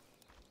clothing on.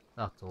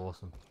 That's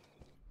awesome.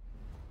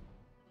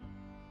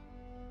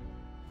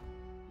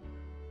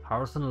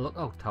 Harrison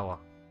Lookout Tower.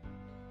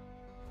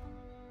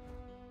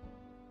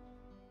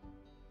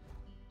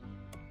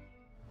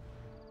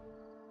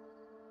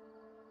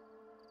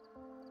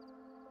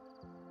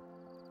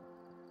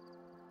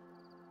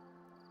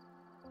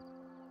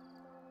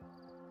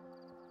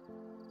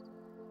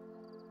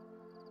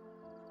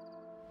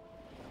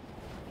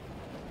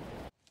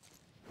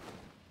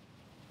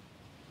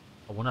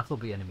 I wonder if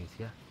there'll be enemies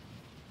here.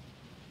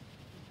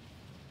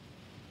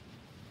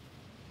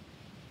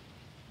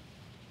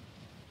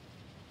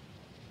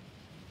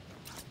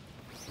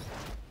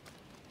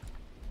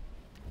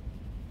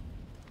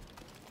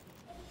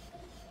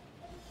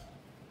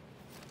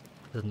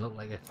 Doesn't look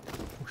like it.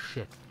 Oh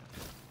shit.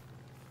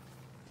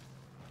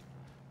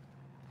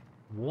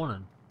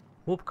 Warning.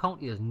 Hope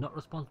County is not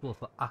responsible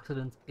for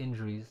accidents,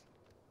 injuries,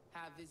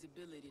 High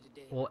visibility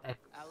today. Oh, or I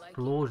like it.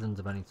 explosions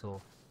of any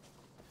sort.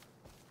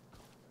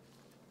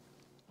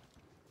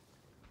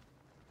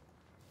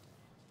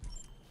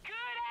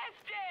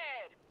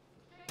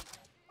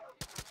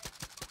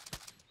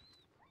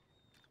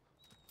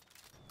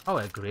 Oh,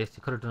 yeah, Grace,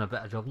 you could have done a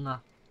better job than that.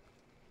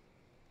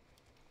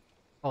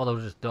 Oh, those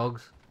were just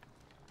dogs.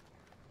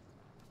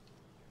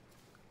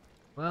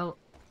 Well,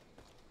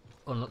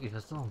 unlucky for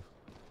some.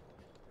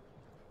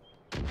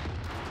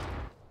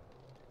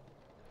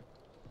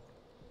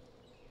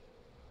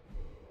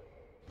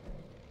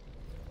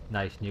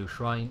 Nice new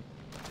shrine.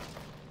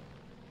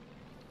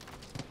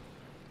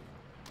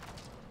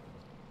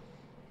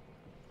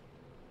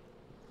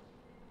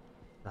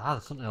 Ah,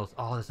 there's something else.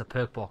 Oh, there's a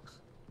perk box.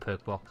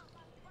 Perk box.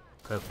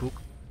 Perk book.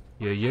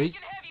 Yeah, yeah.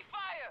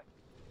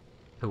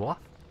 Who what?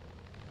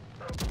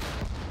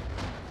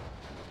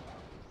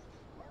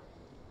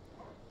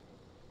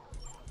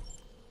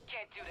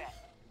 Can't do that.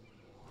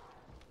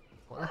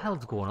 What the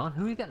hell's going on?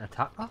 Who are you getting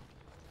attacked by?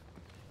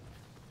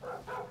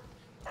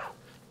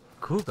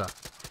 Cougar.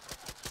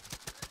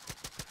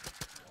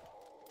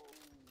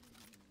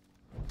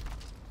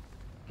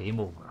 Game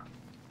over.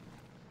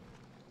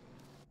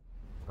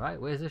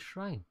 Right, where's this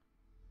shrine?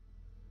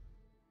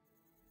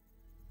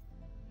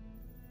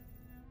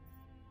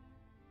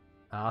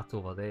 Ah, that's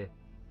over there.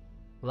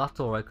 Well, that's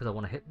alright because I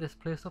want to hit this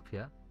place up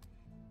here.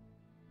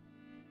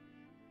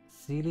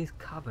 Seeley's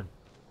cabin.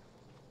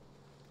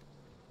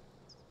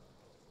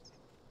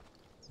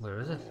 Where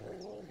is it?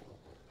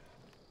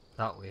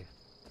 That way.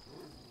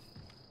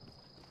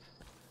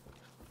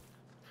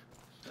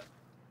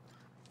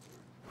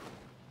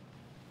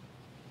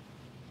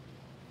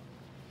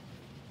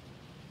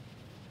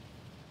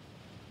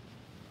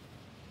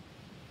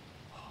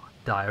 Oh,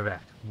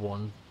 direct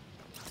one.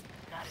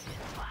 Got a good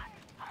spot.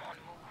 I'm on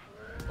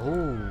the move.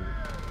 Oh.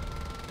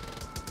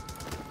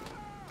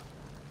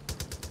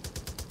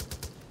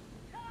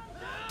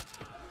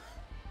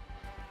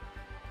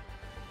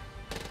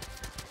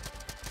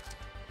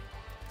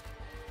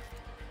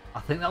 I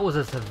think that was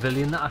a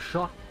civilian that I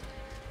shot.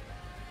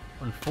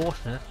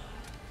 Unfortunate.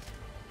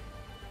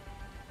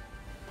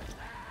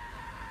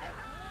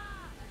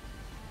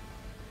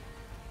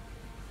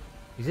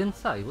 He's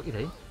inside, what do you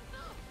think?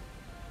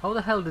 How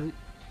the hell did he...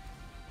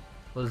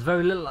 Well, there's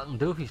very little I can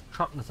do if he's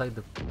trapped inside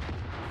the...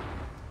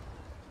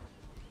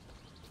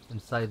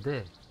 Inside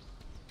there.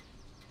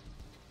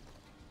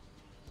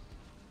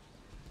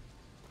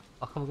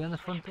 I'll come again the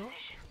front door.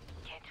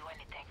 Can't do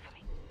anything for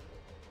me.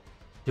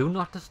 Do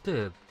not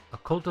disturb. A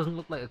cult doesn't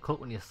look like a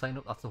cult when you sign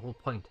up, that's the whole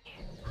point.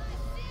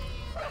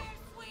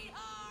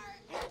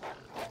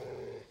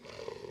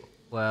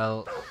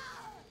 Well,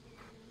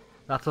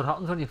 that's what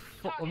happens when you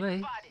fuck with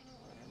me.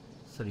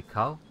 Silly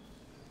cow.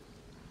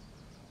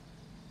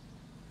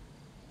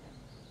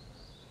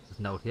 There's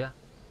a note here.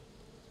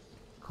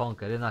 Can't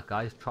get in, that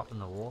guy's trapped in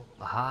the wall.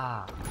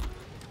 Aha!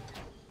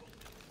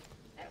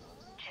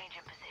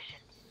 Changing position.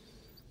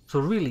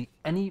 So really,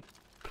 any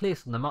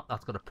place on the map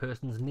that's got a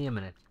person's name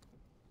in it,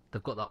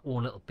 they've got their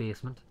own little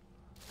basement.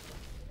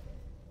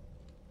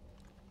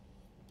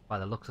 By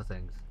the looks of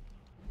things.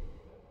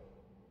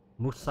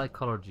 Moose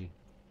psychology.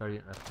 Very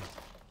interesting.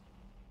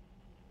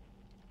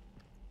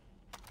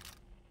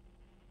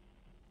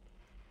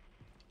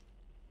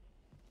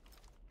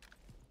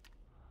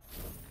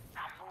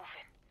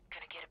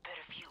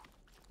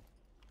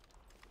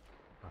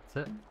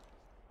 That's it.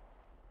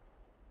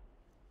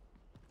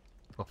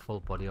 Got full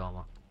body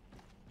armor.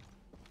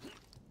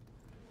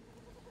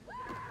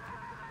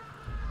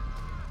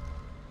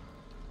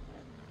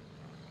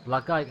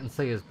 That guy can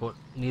see us, but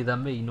neither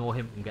me nor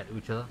him can get to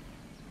each other.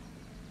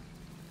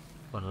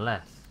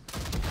 Unless...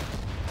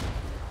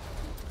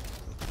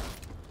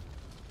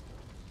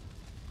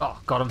 Oh,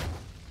 got him.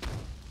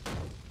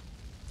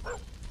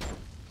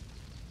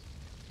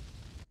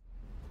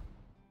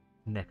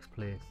 Next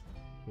place.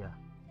 Yeah.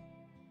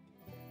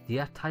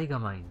 Dear Tiger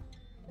Mine.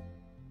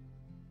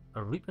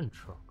 A reaping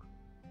truck.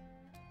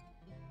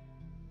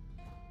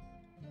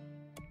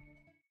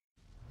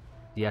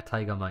 Dear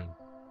Tiger Mine.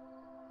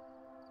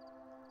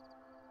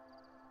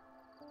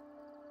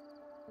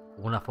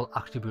 I wonder if I'll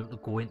actually be able to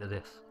go into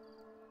this.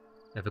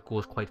 If it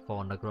goes quite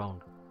far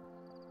underground.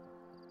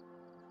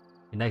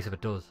 Be nice if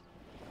it does.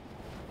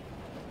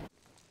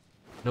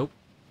 Nope.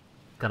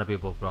 Gonna be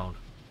above ground.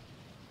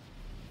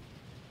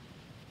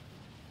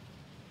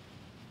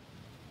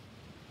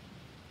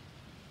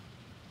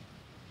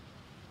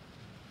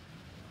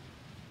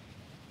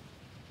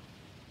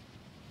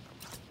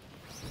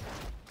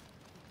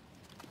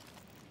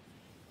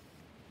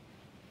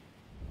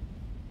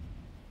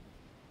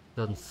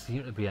 Doesn't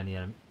seem to be any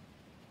enemy.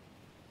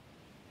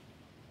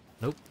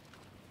 Nope.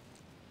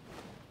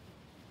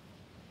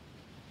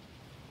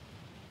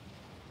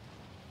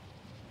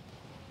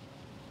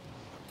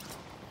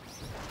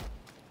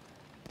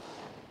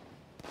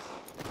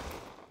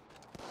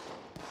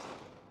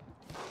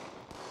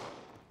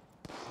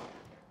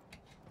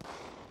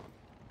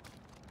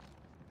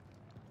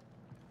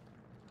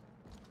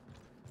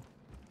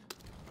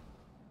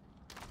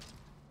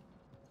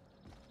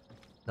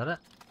 Is that it?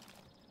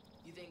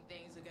 You think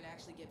things are gonna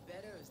actually get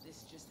better, or is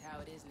this just how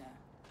it is now?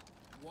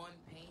 One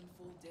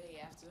painful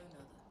day after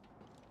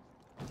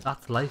another.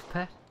 That's life,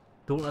 pet.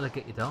 Don't let it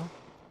get you down.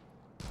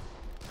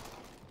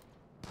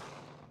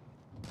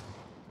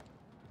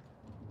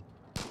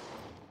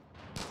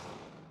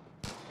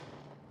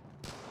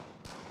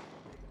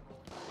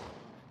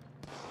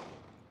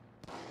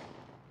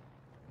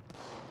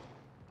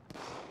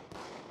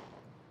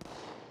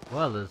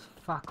 Well, there's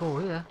fuck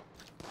over here.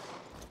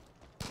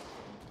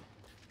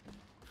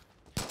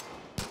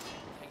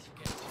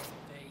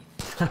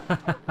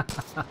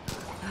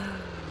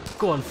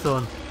 Go on,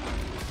 son.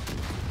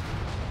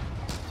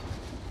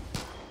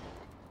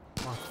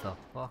 What the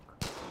fuck?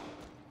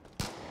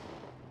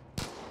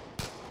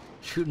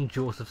 Shooting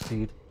Joseph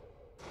Seed.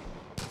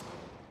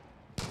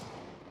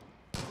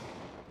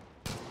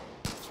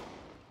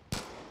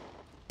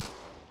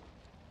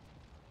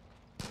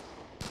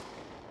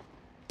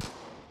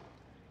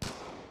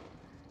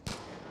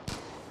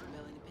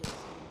 Smelling the piss.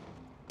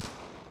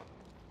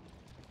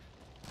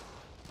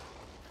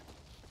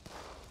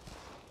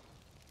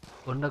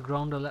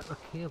 Underground electric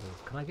cables.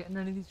 Can I get in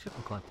any of these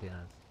shipping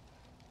containers?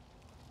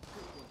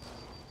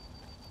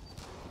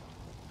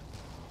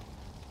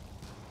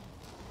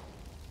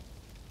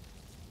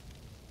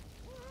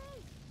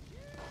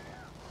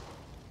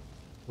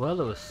 Well,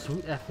 there was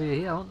sweet FA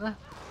here, aren't there?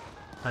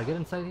 Can I get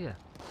inside here?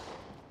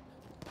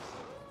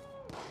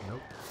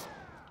 Nope.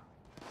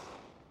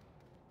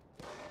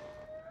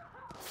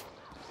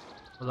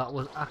 Well, that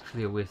was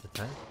actually a waste of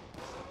time.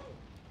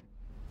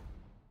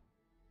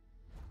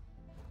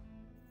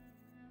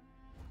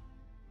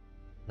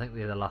 I think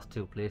they're the last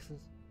two places.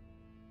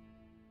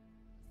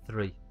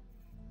 3.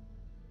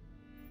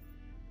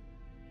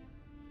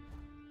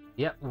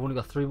 Yep, we've only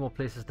got 3 more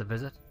places to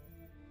visit.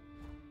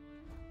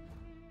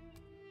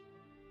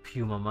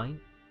 Puma Mine.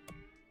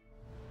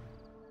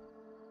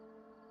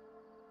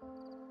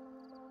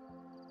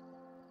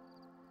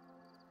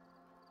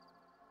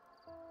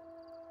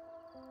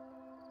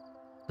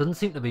 Doesn't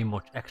seem to be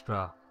much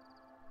extra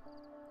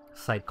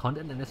side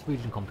content in this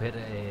region compared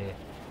to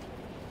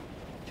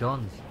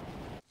John's.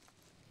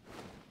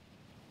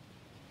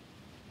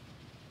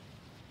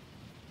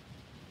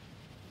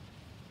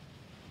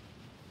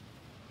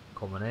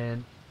 Coming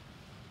in.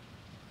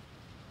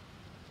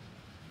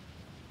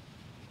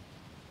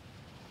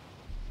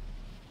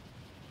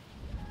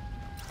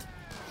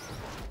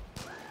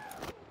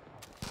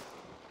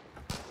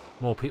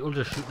 More people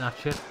just shooting at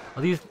shit.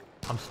 Are these...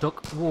 I'm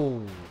stuck.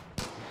 Whoa.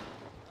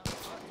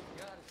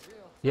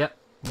 Yep,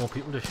 more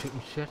people just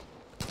shooting shit.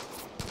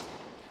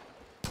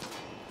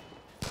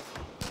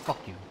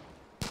 Fuck you.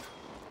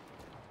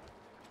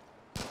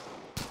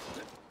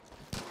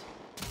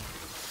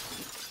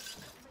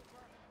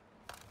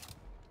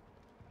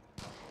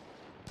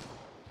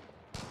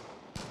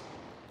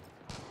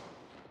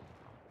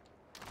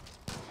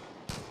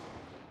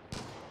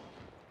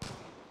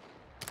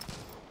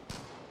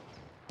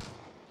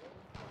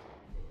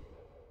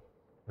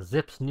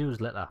 Zip's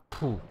newsletter.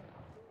 Pooh.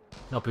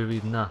 Not be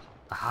reading that.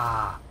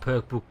 Ah,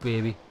 perk book,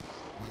 baby.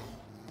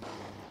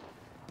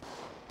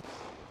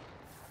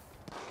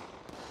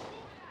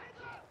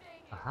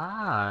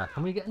 Aha,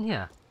 can we get in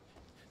here?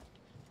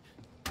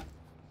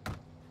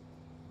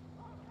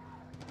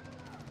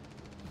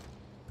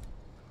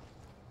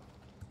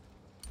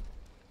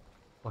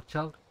 Watch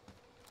out.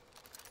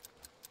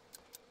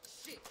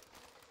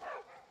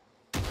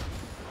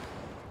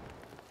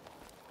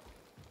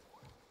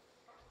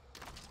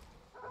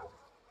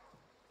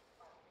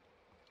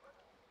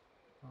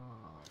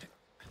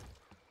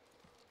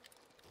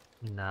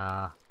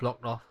 Nah,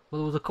 blocked off.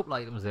 Well, there was a couple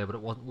items there, but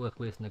it wasn't worth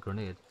wasting a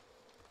grenade.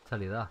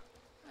 Tell you that.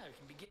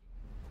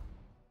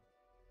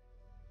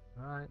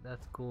 Alright,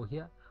 let's go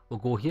here. We'll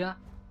go here,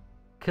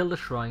 kill the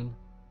shrine,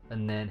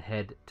 and then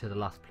head to the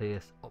last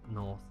place up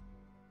north.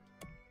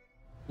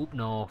 Up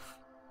north.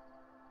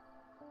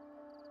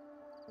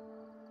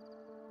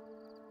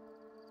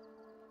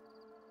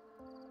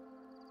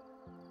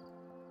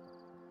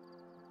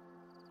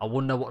 I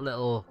wonder what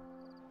little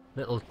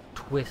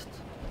twist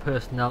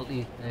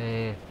personality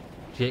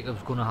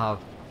Jacob's gonna have.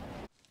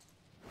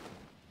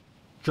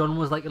 John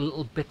was like a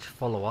little bitch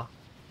follower.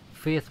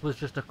 Faith was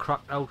just a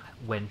cracked out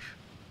wench.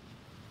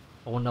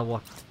 I wonder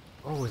what...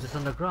 Oh, is this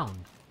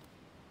underground?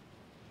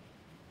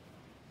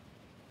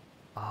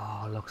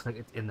 Oh, looks like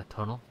it's in the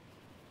tunnel.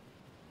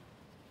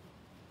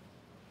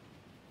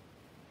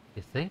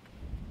 You think?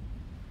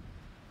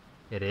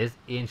 It is.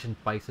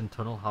 Ancient Bison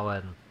Tunnel,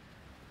 however.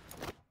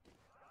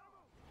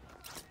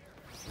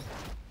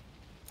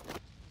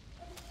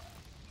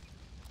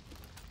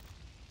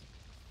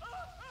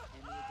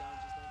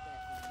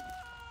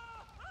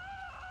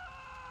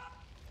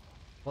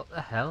 What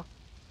the hell?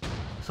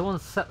 Someone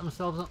set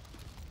themselves on...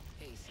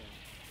 Hey, sir.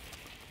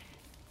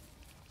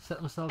 Set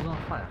themselves on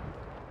fire.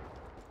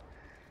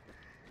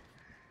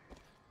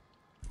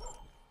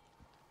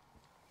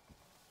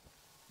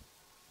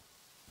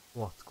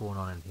 What's going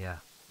on in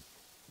here?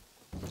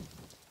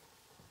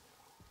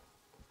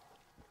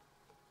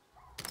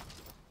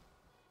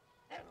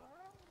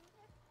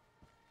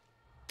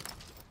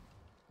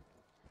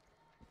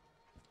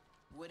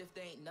 What if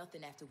there ain't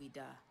nothing after we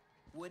die?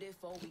 What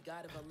if all we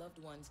got of our loved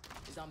ones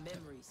is our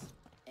memories?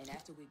 And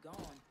after we're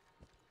gone,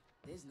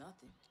 there's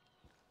nothing.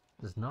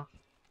 There's not.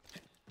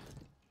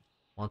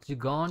 Once you're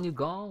gone, you're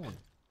gone.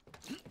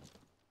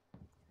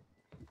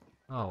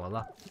 Oh, well,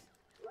 that's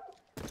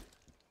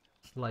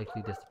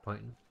slightly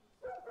disappointing.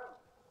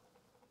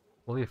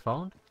 What have you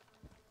found?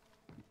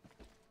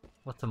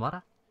 What's the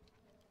matter?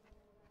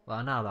 Well,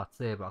 I know that's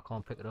there, but I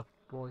can't pick it up,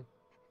 boy.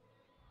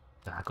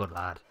 Ah, good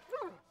lad.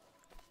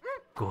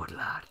 Good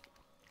lad.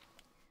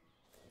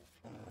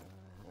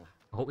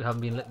 I hope you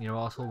haven't been licking your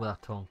arsehole with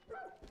that tongue.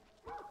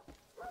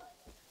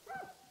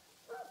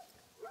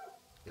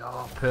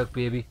 Oh, perk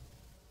baby.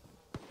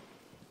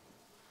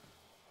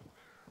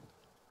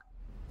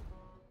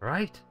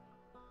 Right.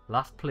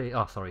 Last place.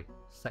 Oh, sorry.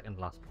 Second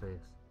last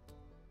place.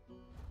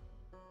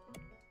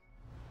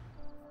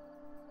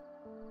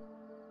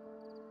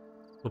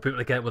 We'll be able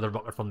to get it with a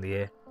rocket from the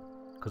air.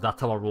 Because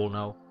that's how I roll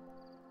now.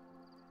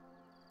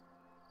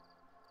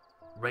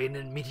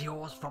 Raining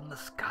meteors from the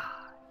sky.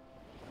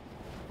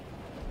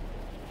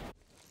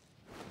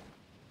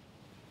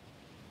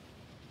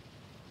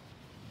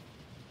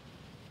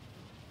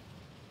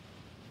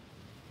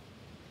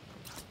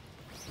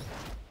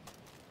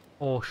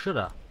 Or should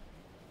I?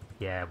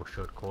 Yeah, we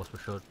should, of course we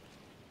should.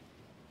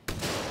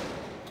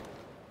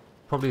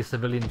 Probably a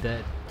civilian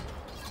dead.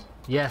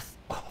 Yes!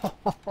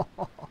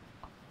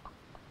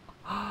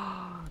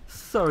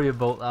 Sorry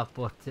about that,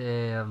 but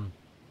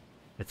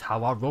it's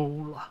how I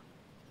roll.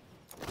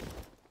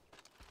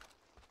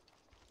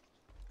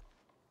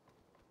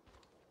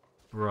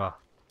 Bruh.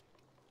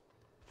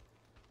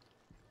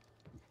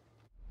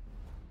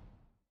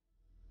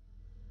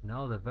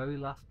 No, the very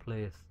last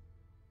place.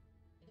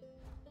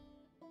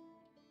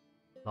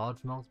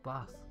 Largemouth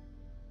bass.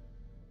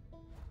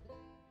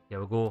 Yeah,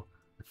 we'll go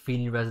the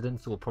Feeney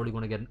residence, so we're probably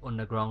going to get an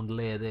underground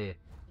lair there.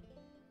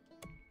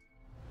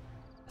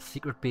 A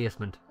secret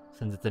basement,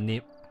 since it's a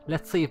name.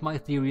 Let's see if my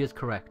theory is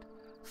correct.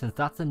 Since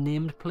that's a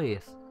named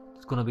place,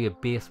 there's going to be a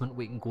basement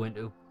we can go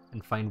into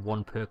and find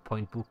one perk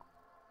point book.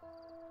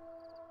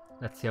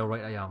 Let's see how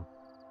right I am.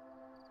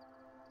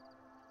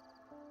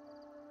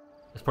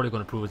 It's probably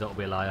going to prove us out to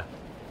be a liar.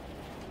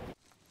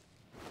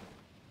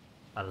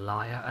 A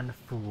liar and a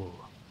fool.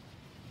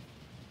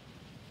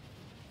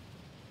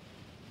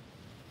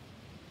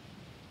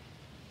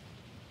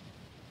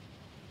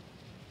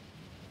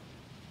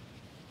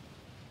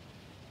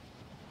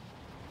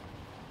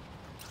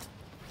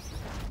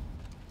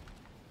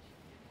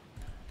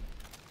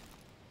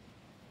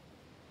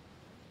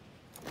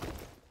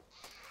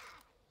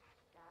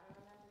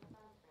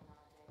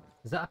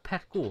 Is that a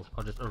pet goat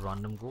or just a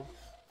random goat?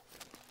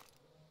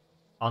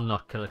 I'll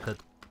not kill it because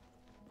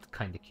it's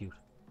kinda cute.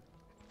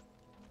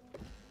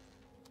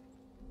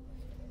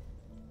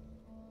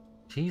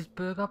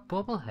 Cheeseburger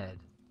bobblehead.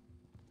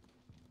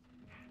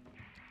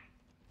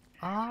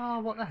 Ah,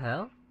 what the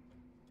hell?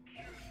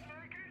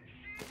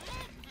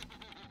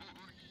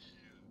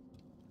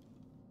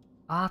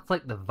 Ah, it's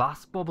like the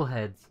vast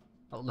bobbleheads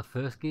out of the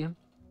first game.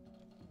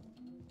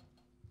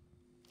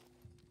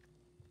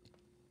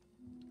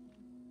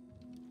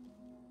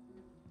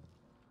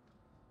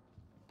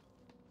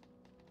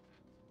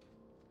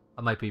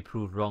 I might be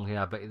proved wrong here,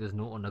 I bet you there's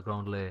no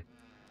underground lair.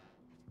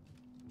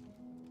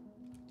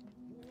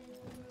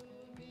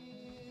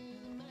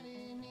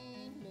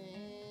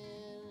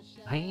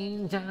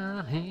 Hey,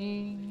 John,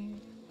 hey.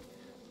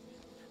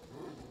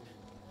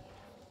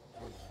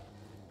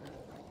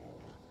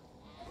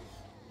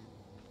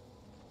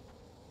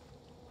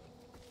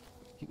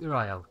 Keep your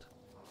eye out.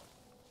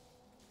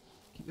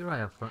 Keep your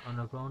eye out for an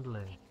underground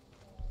lane.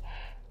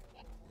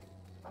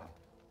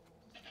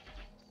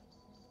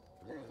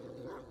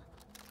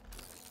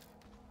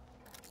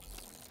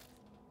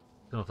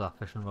 Don't know if that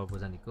fishing rod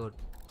was any good.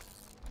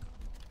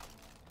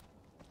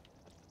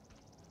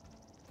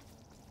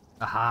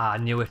 Aha, I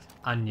knew it.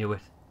 I knew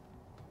it.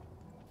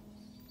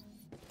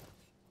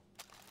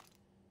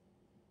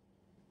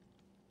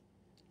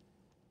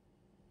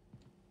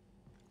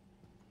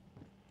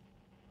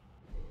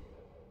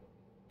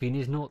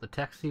 Beanies note, the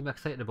techs seem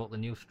excited about the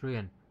new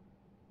strain.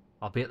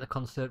 I'll be at the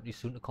conservatory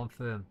soon to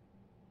confirm.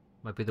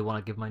 Might be the one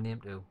I give my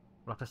name to. We'll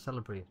have to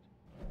celebrate.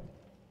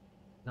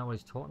 Know what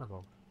he's talking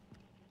about.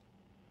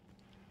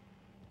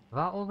 Have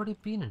I already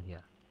been in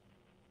here?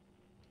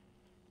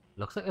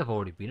 Looks like I've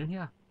already been in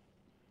here.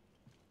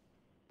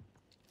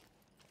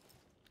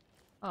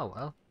 Oh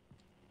well.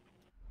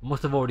 I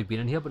must have already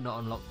been in here but not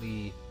unlocked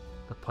the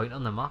point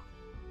on the map.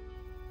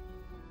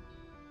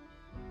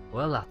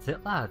 Well, that's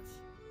it, lads.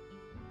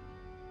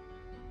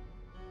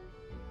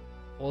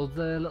 All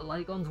the little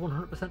icons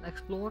 100%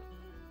 explored?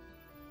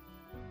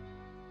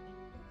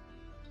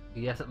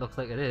 Yes, it looks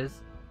like it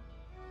is.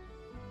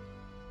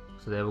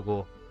 So there we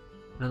go.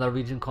 Another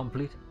region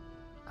complete.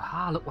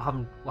 Ah, look, we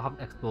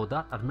haven't explored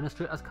that.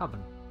 Administrator's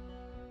cabin.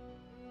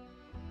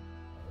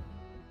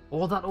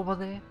 All that over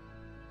there.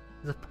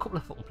 There's a couple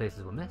of fucking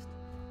places we missed.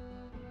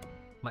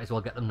 Might as well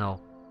get them now.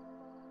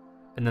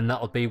 And then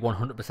that'll be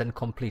 100%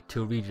 complete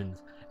 2 regions.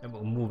 And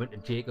we'll move into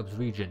Jacob's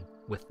region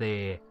with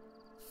their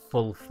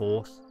full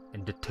force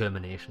and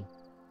determination.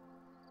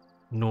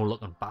 No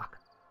looking back.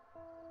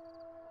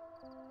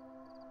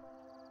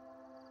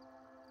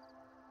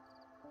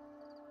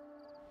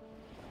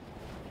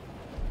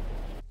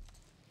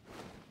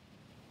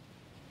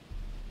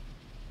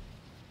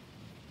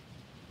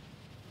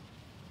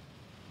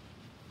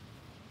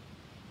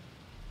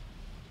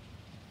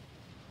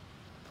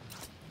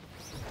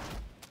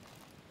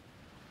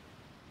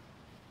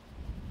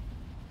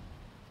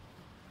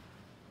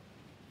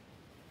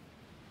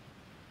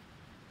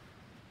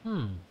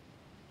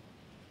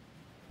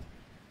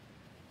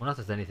 Wonder if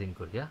there's anything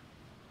good here.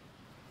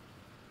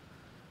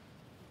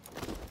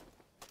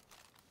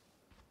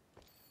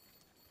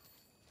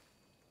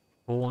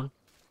 Phone.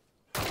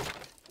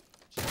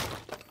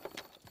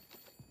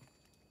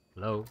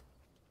 Hello.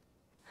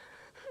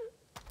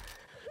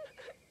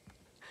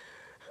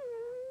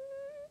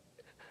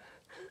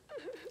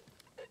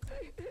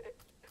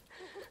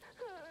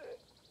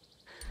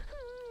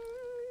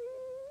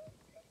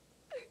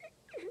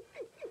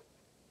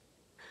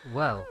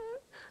 Well,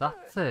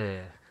 that's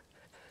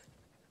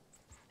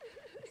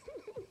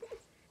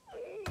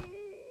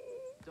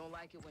Don't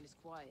like it when it's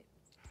quiet.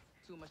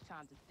 Too much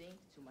time to think,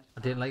 too much time.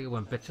 I didn't like it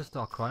when bitches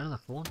start crying on the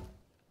phone.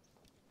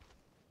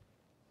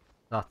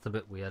 That's a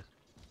bit weird.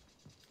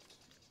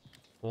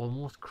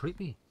 Almost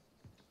creepy.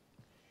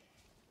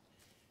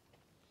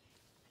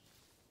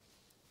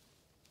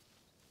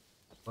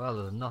 Well,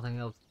 there's nothing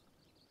else.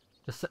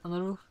 Just sitting on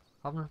the roof,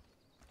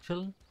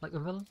 chilling like a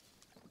villain.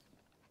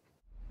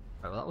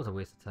 Right, well that was a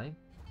waste of time.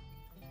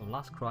 One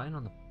last crying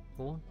on the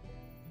phone.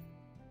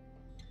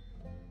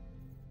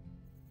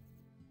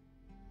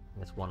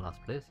 There's one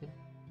last place here.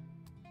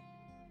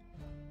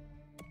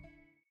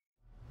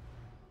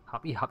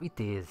 Happy, happy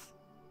days.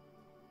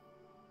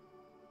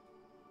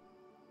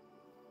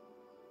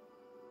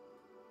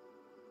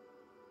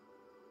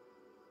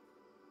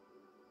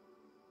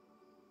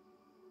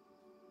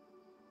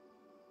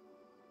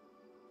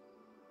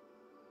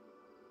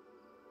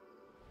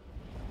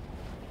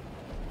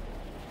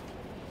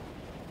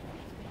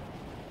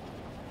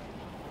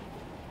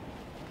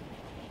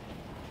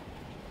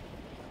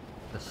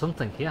 There's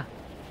something here.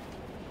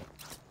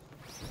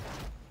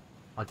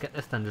 I'll get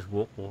this then just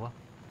walk over.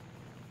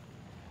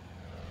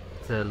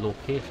 It's a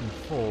location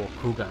for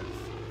cougars.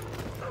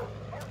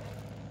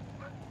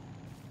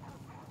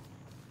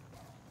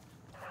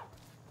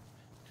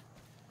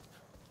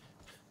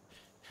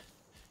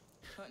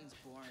 Hunting's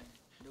boring,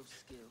 no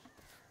skill.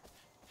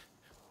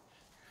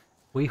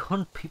 We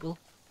hunt people.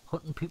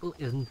 Hunting people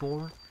isn't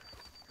boring.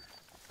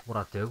 It's what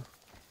I do.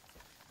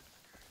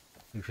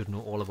 You should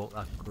know all about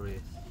that, Grace.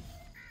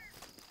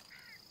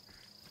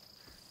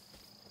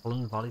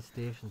 Holland Valley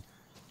Station.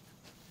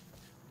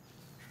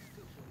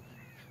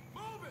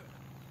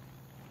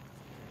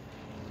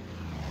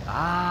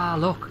 Ah,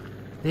 look!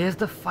 There's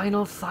the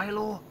final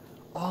silo!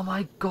 Oh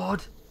my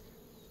god!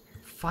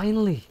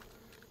 Finally!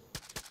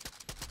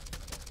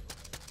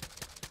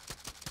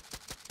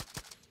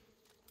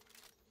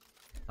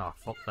 Oh,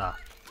 fuck that.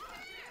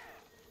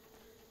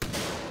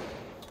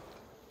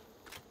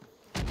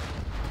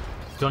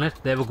 Done it,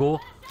 there we go.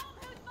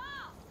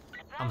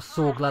 I'm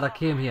so glad I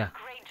came here.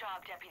 Great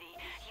job, Deputy.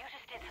 You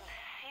just did some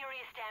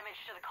serious damage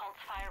to the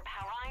cult's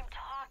firepower. I'm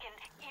talking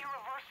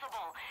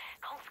irreversible.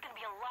 Cult's gonna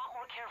be a lot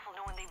more careful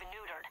knowing they've been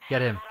neutered.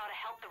 Get him. That ought to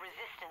help the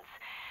resistance.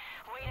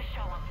 Way to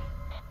show them.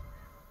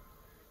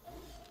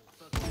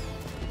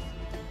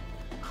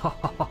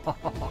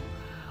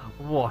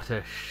 What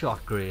a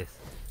shot, Grace.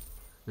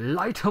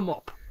 Light him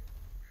up!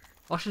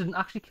 Oh, she didn't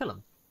actually kill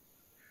him.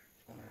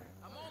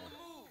 I'm on the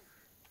move.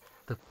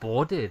 The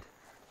boar did.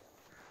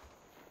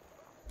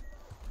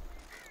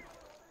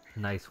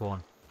 Nice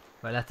one.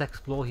 Right, let's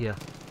explore here.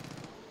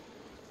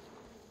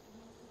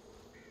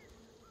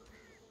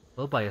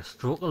 Well, by a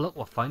stroke of luck,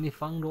 we finally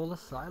found all the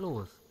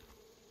silos.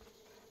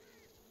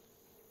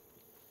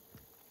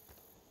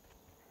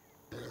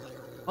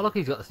 Oh look,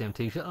 he's got the same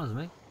t-shirt on as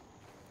me.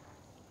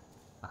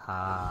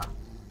 Aha.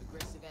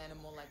 Aggressive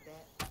animal like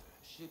that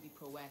should be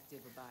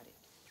proactive about it.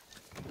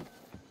 I've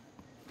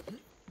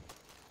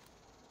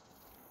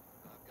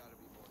got to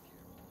be more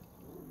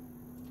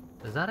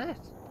careful. Is that it?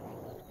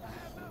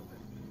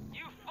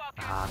 You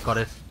fucking Ah, got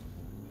it.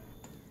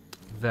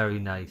 Very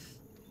nice.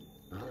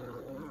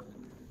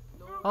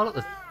 Oh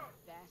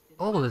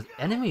look, there's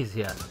enemies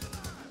here.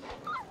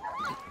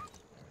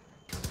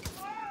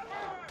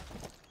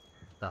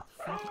 The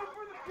fuck?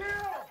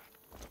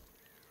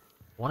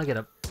 I wanna get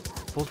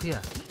above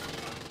here.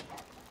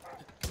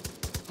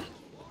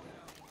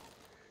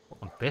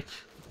 What a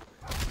bitch.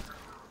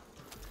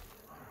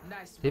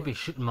 Nice They'd work. be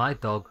shooting my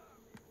dog.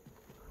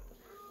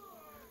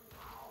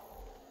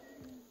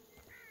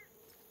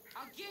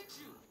 I'll get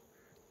you.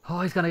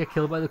 Oh, he's gonna get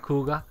killed by the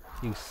cougar.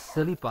 You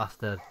silly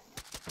bastard.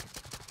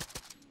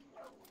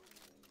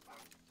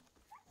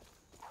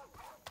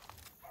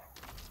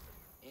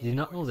 Did you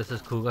not know this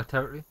is cougar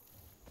territory?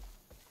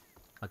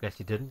 I guess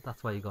you didn't,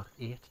 that's why you got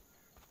 8.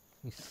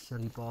 You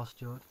silly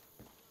bastard.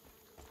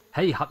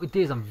 Hey, happy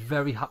days, I'm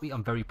very happy,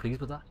 I'm very pleased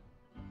with that.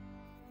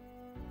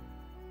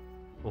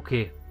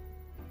 Okay,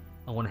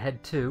 I want to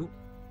head to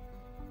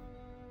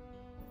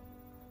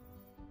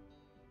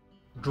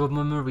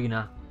Drubman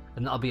Marina,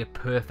 and that'll be a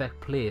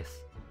perfect place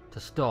to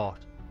start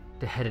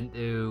to head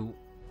into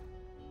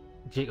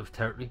Jacob's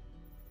territory.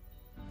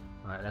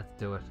 Right, let's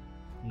do it.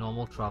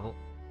 Normal travel.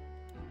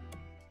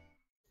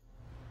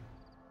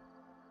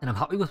 And I'm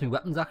happy with my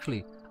weapons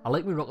actually. I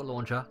like my rocket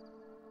launcher.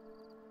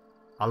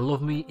 I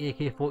love me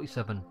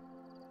AK-47.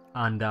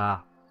 And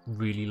I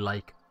really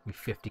like my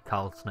 50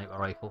 cal sniper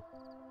rifle.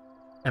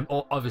 And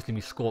obviously my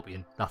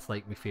Scorpion. That's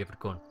like my favourite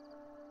gun.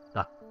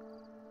 That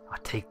I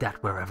take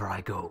that wherever I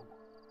go.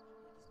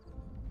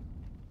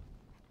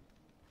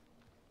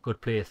 Good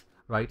place.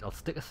 Right, I'll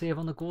stick a save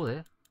on the go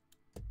there.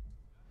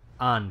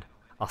 And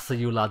I'll see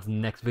you lads in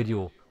the next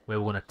video where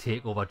we're going to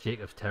take over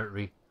Jacob's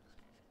territory.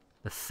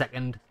 The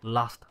second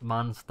last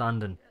man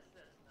standing.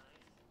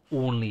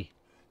 Only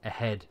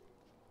ahead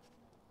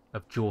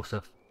of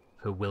Joseph,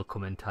 who will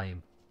come in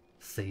time.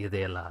 See you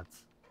there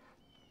lads.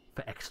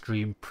 For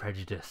extreme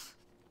prejudice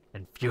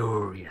and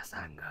furious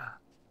anger.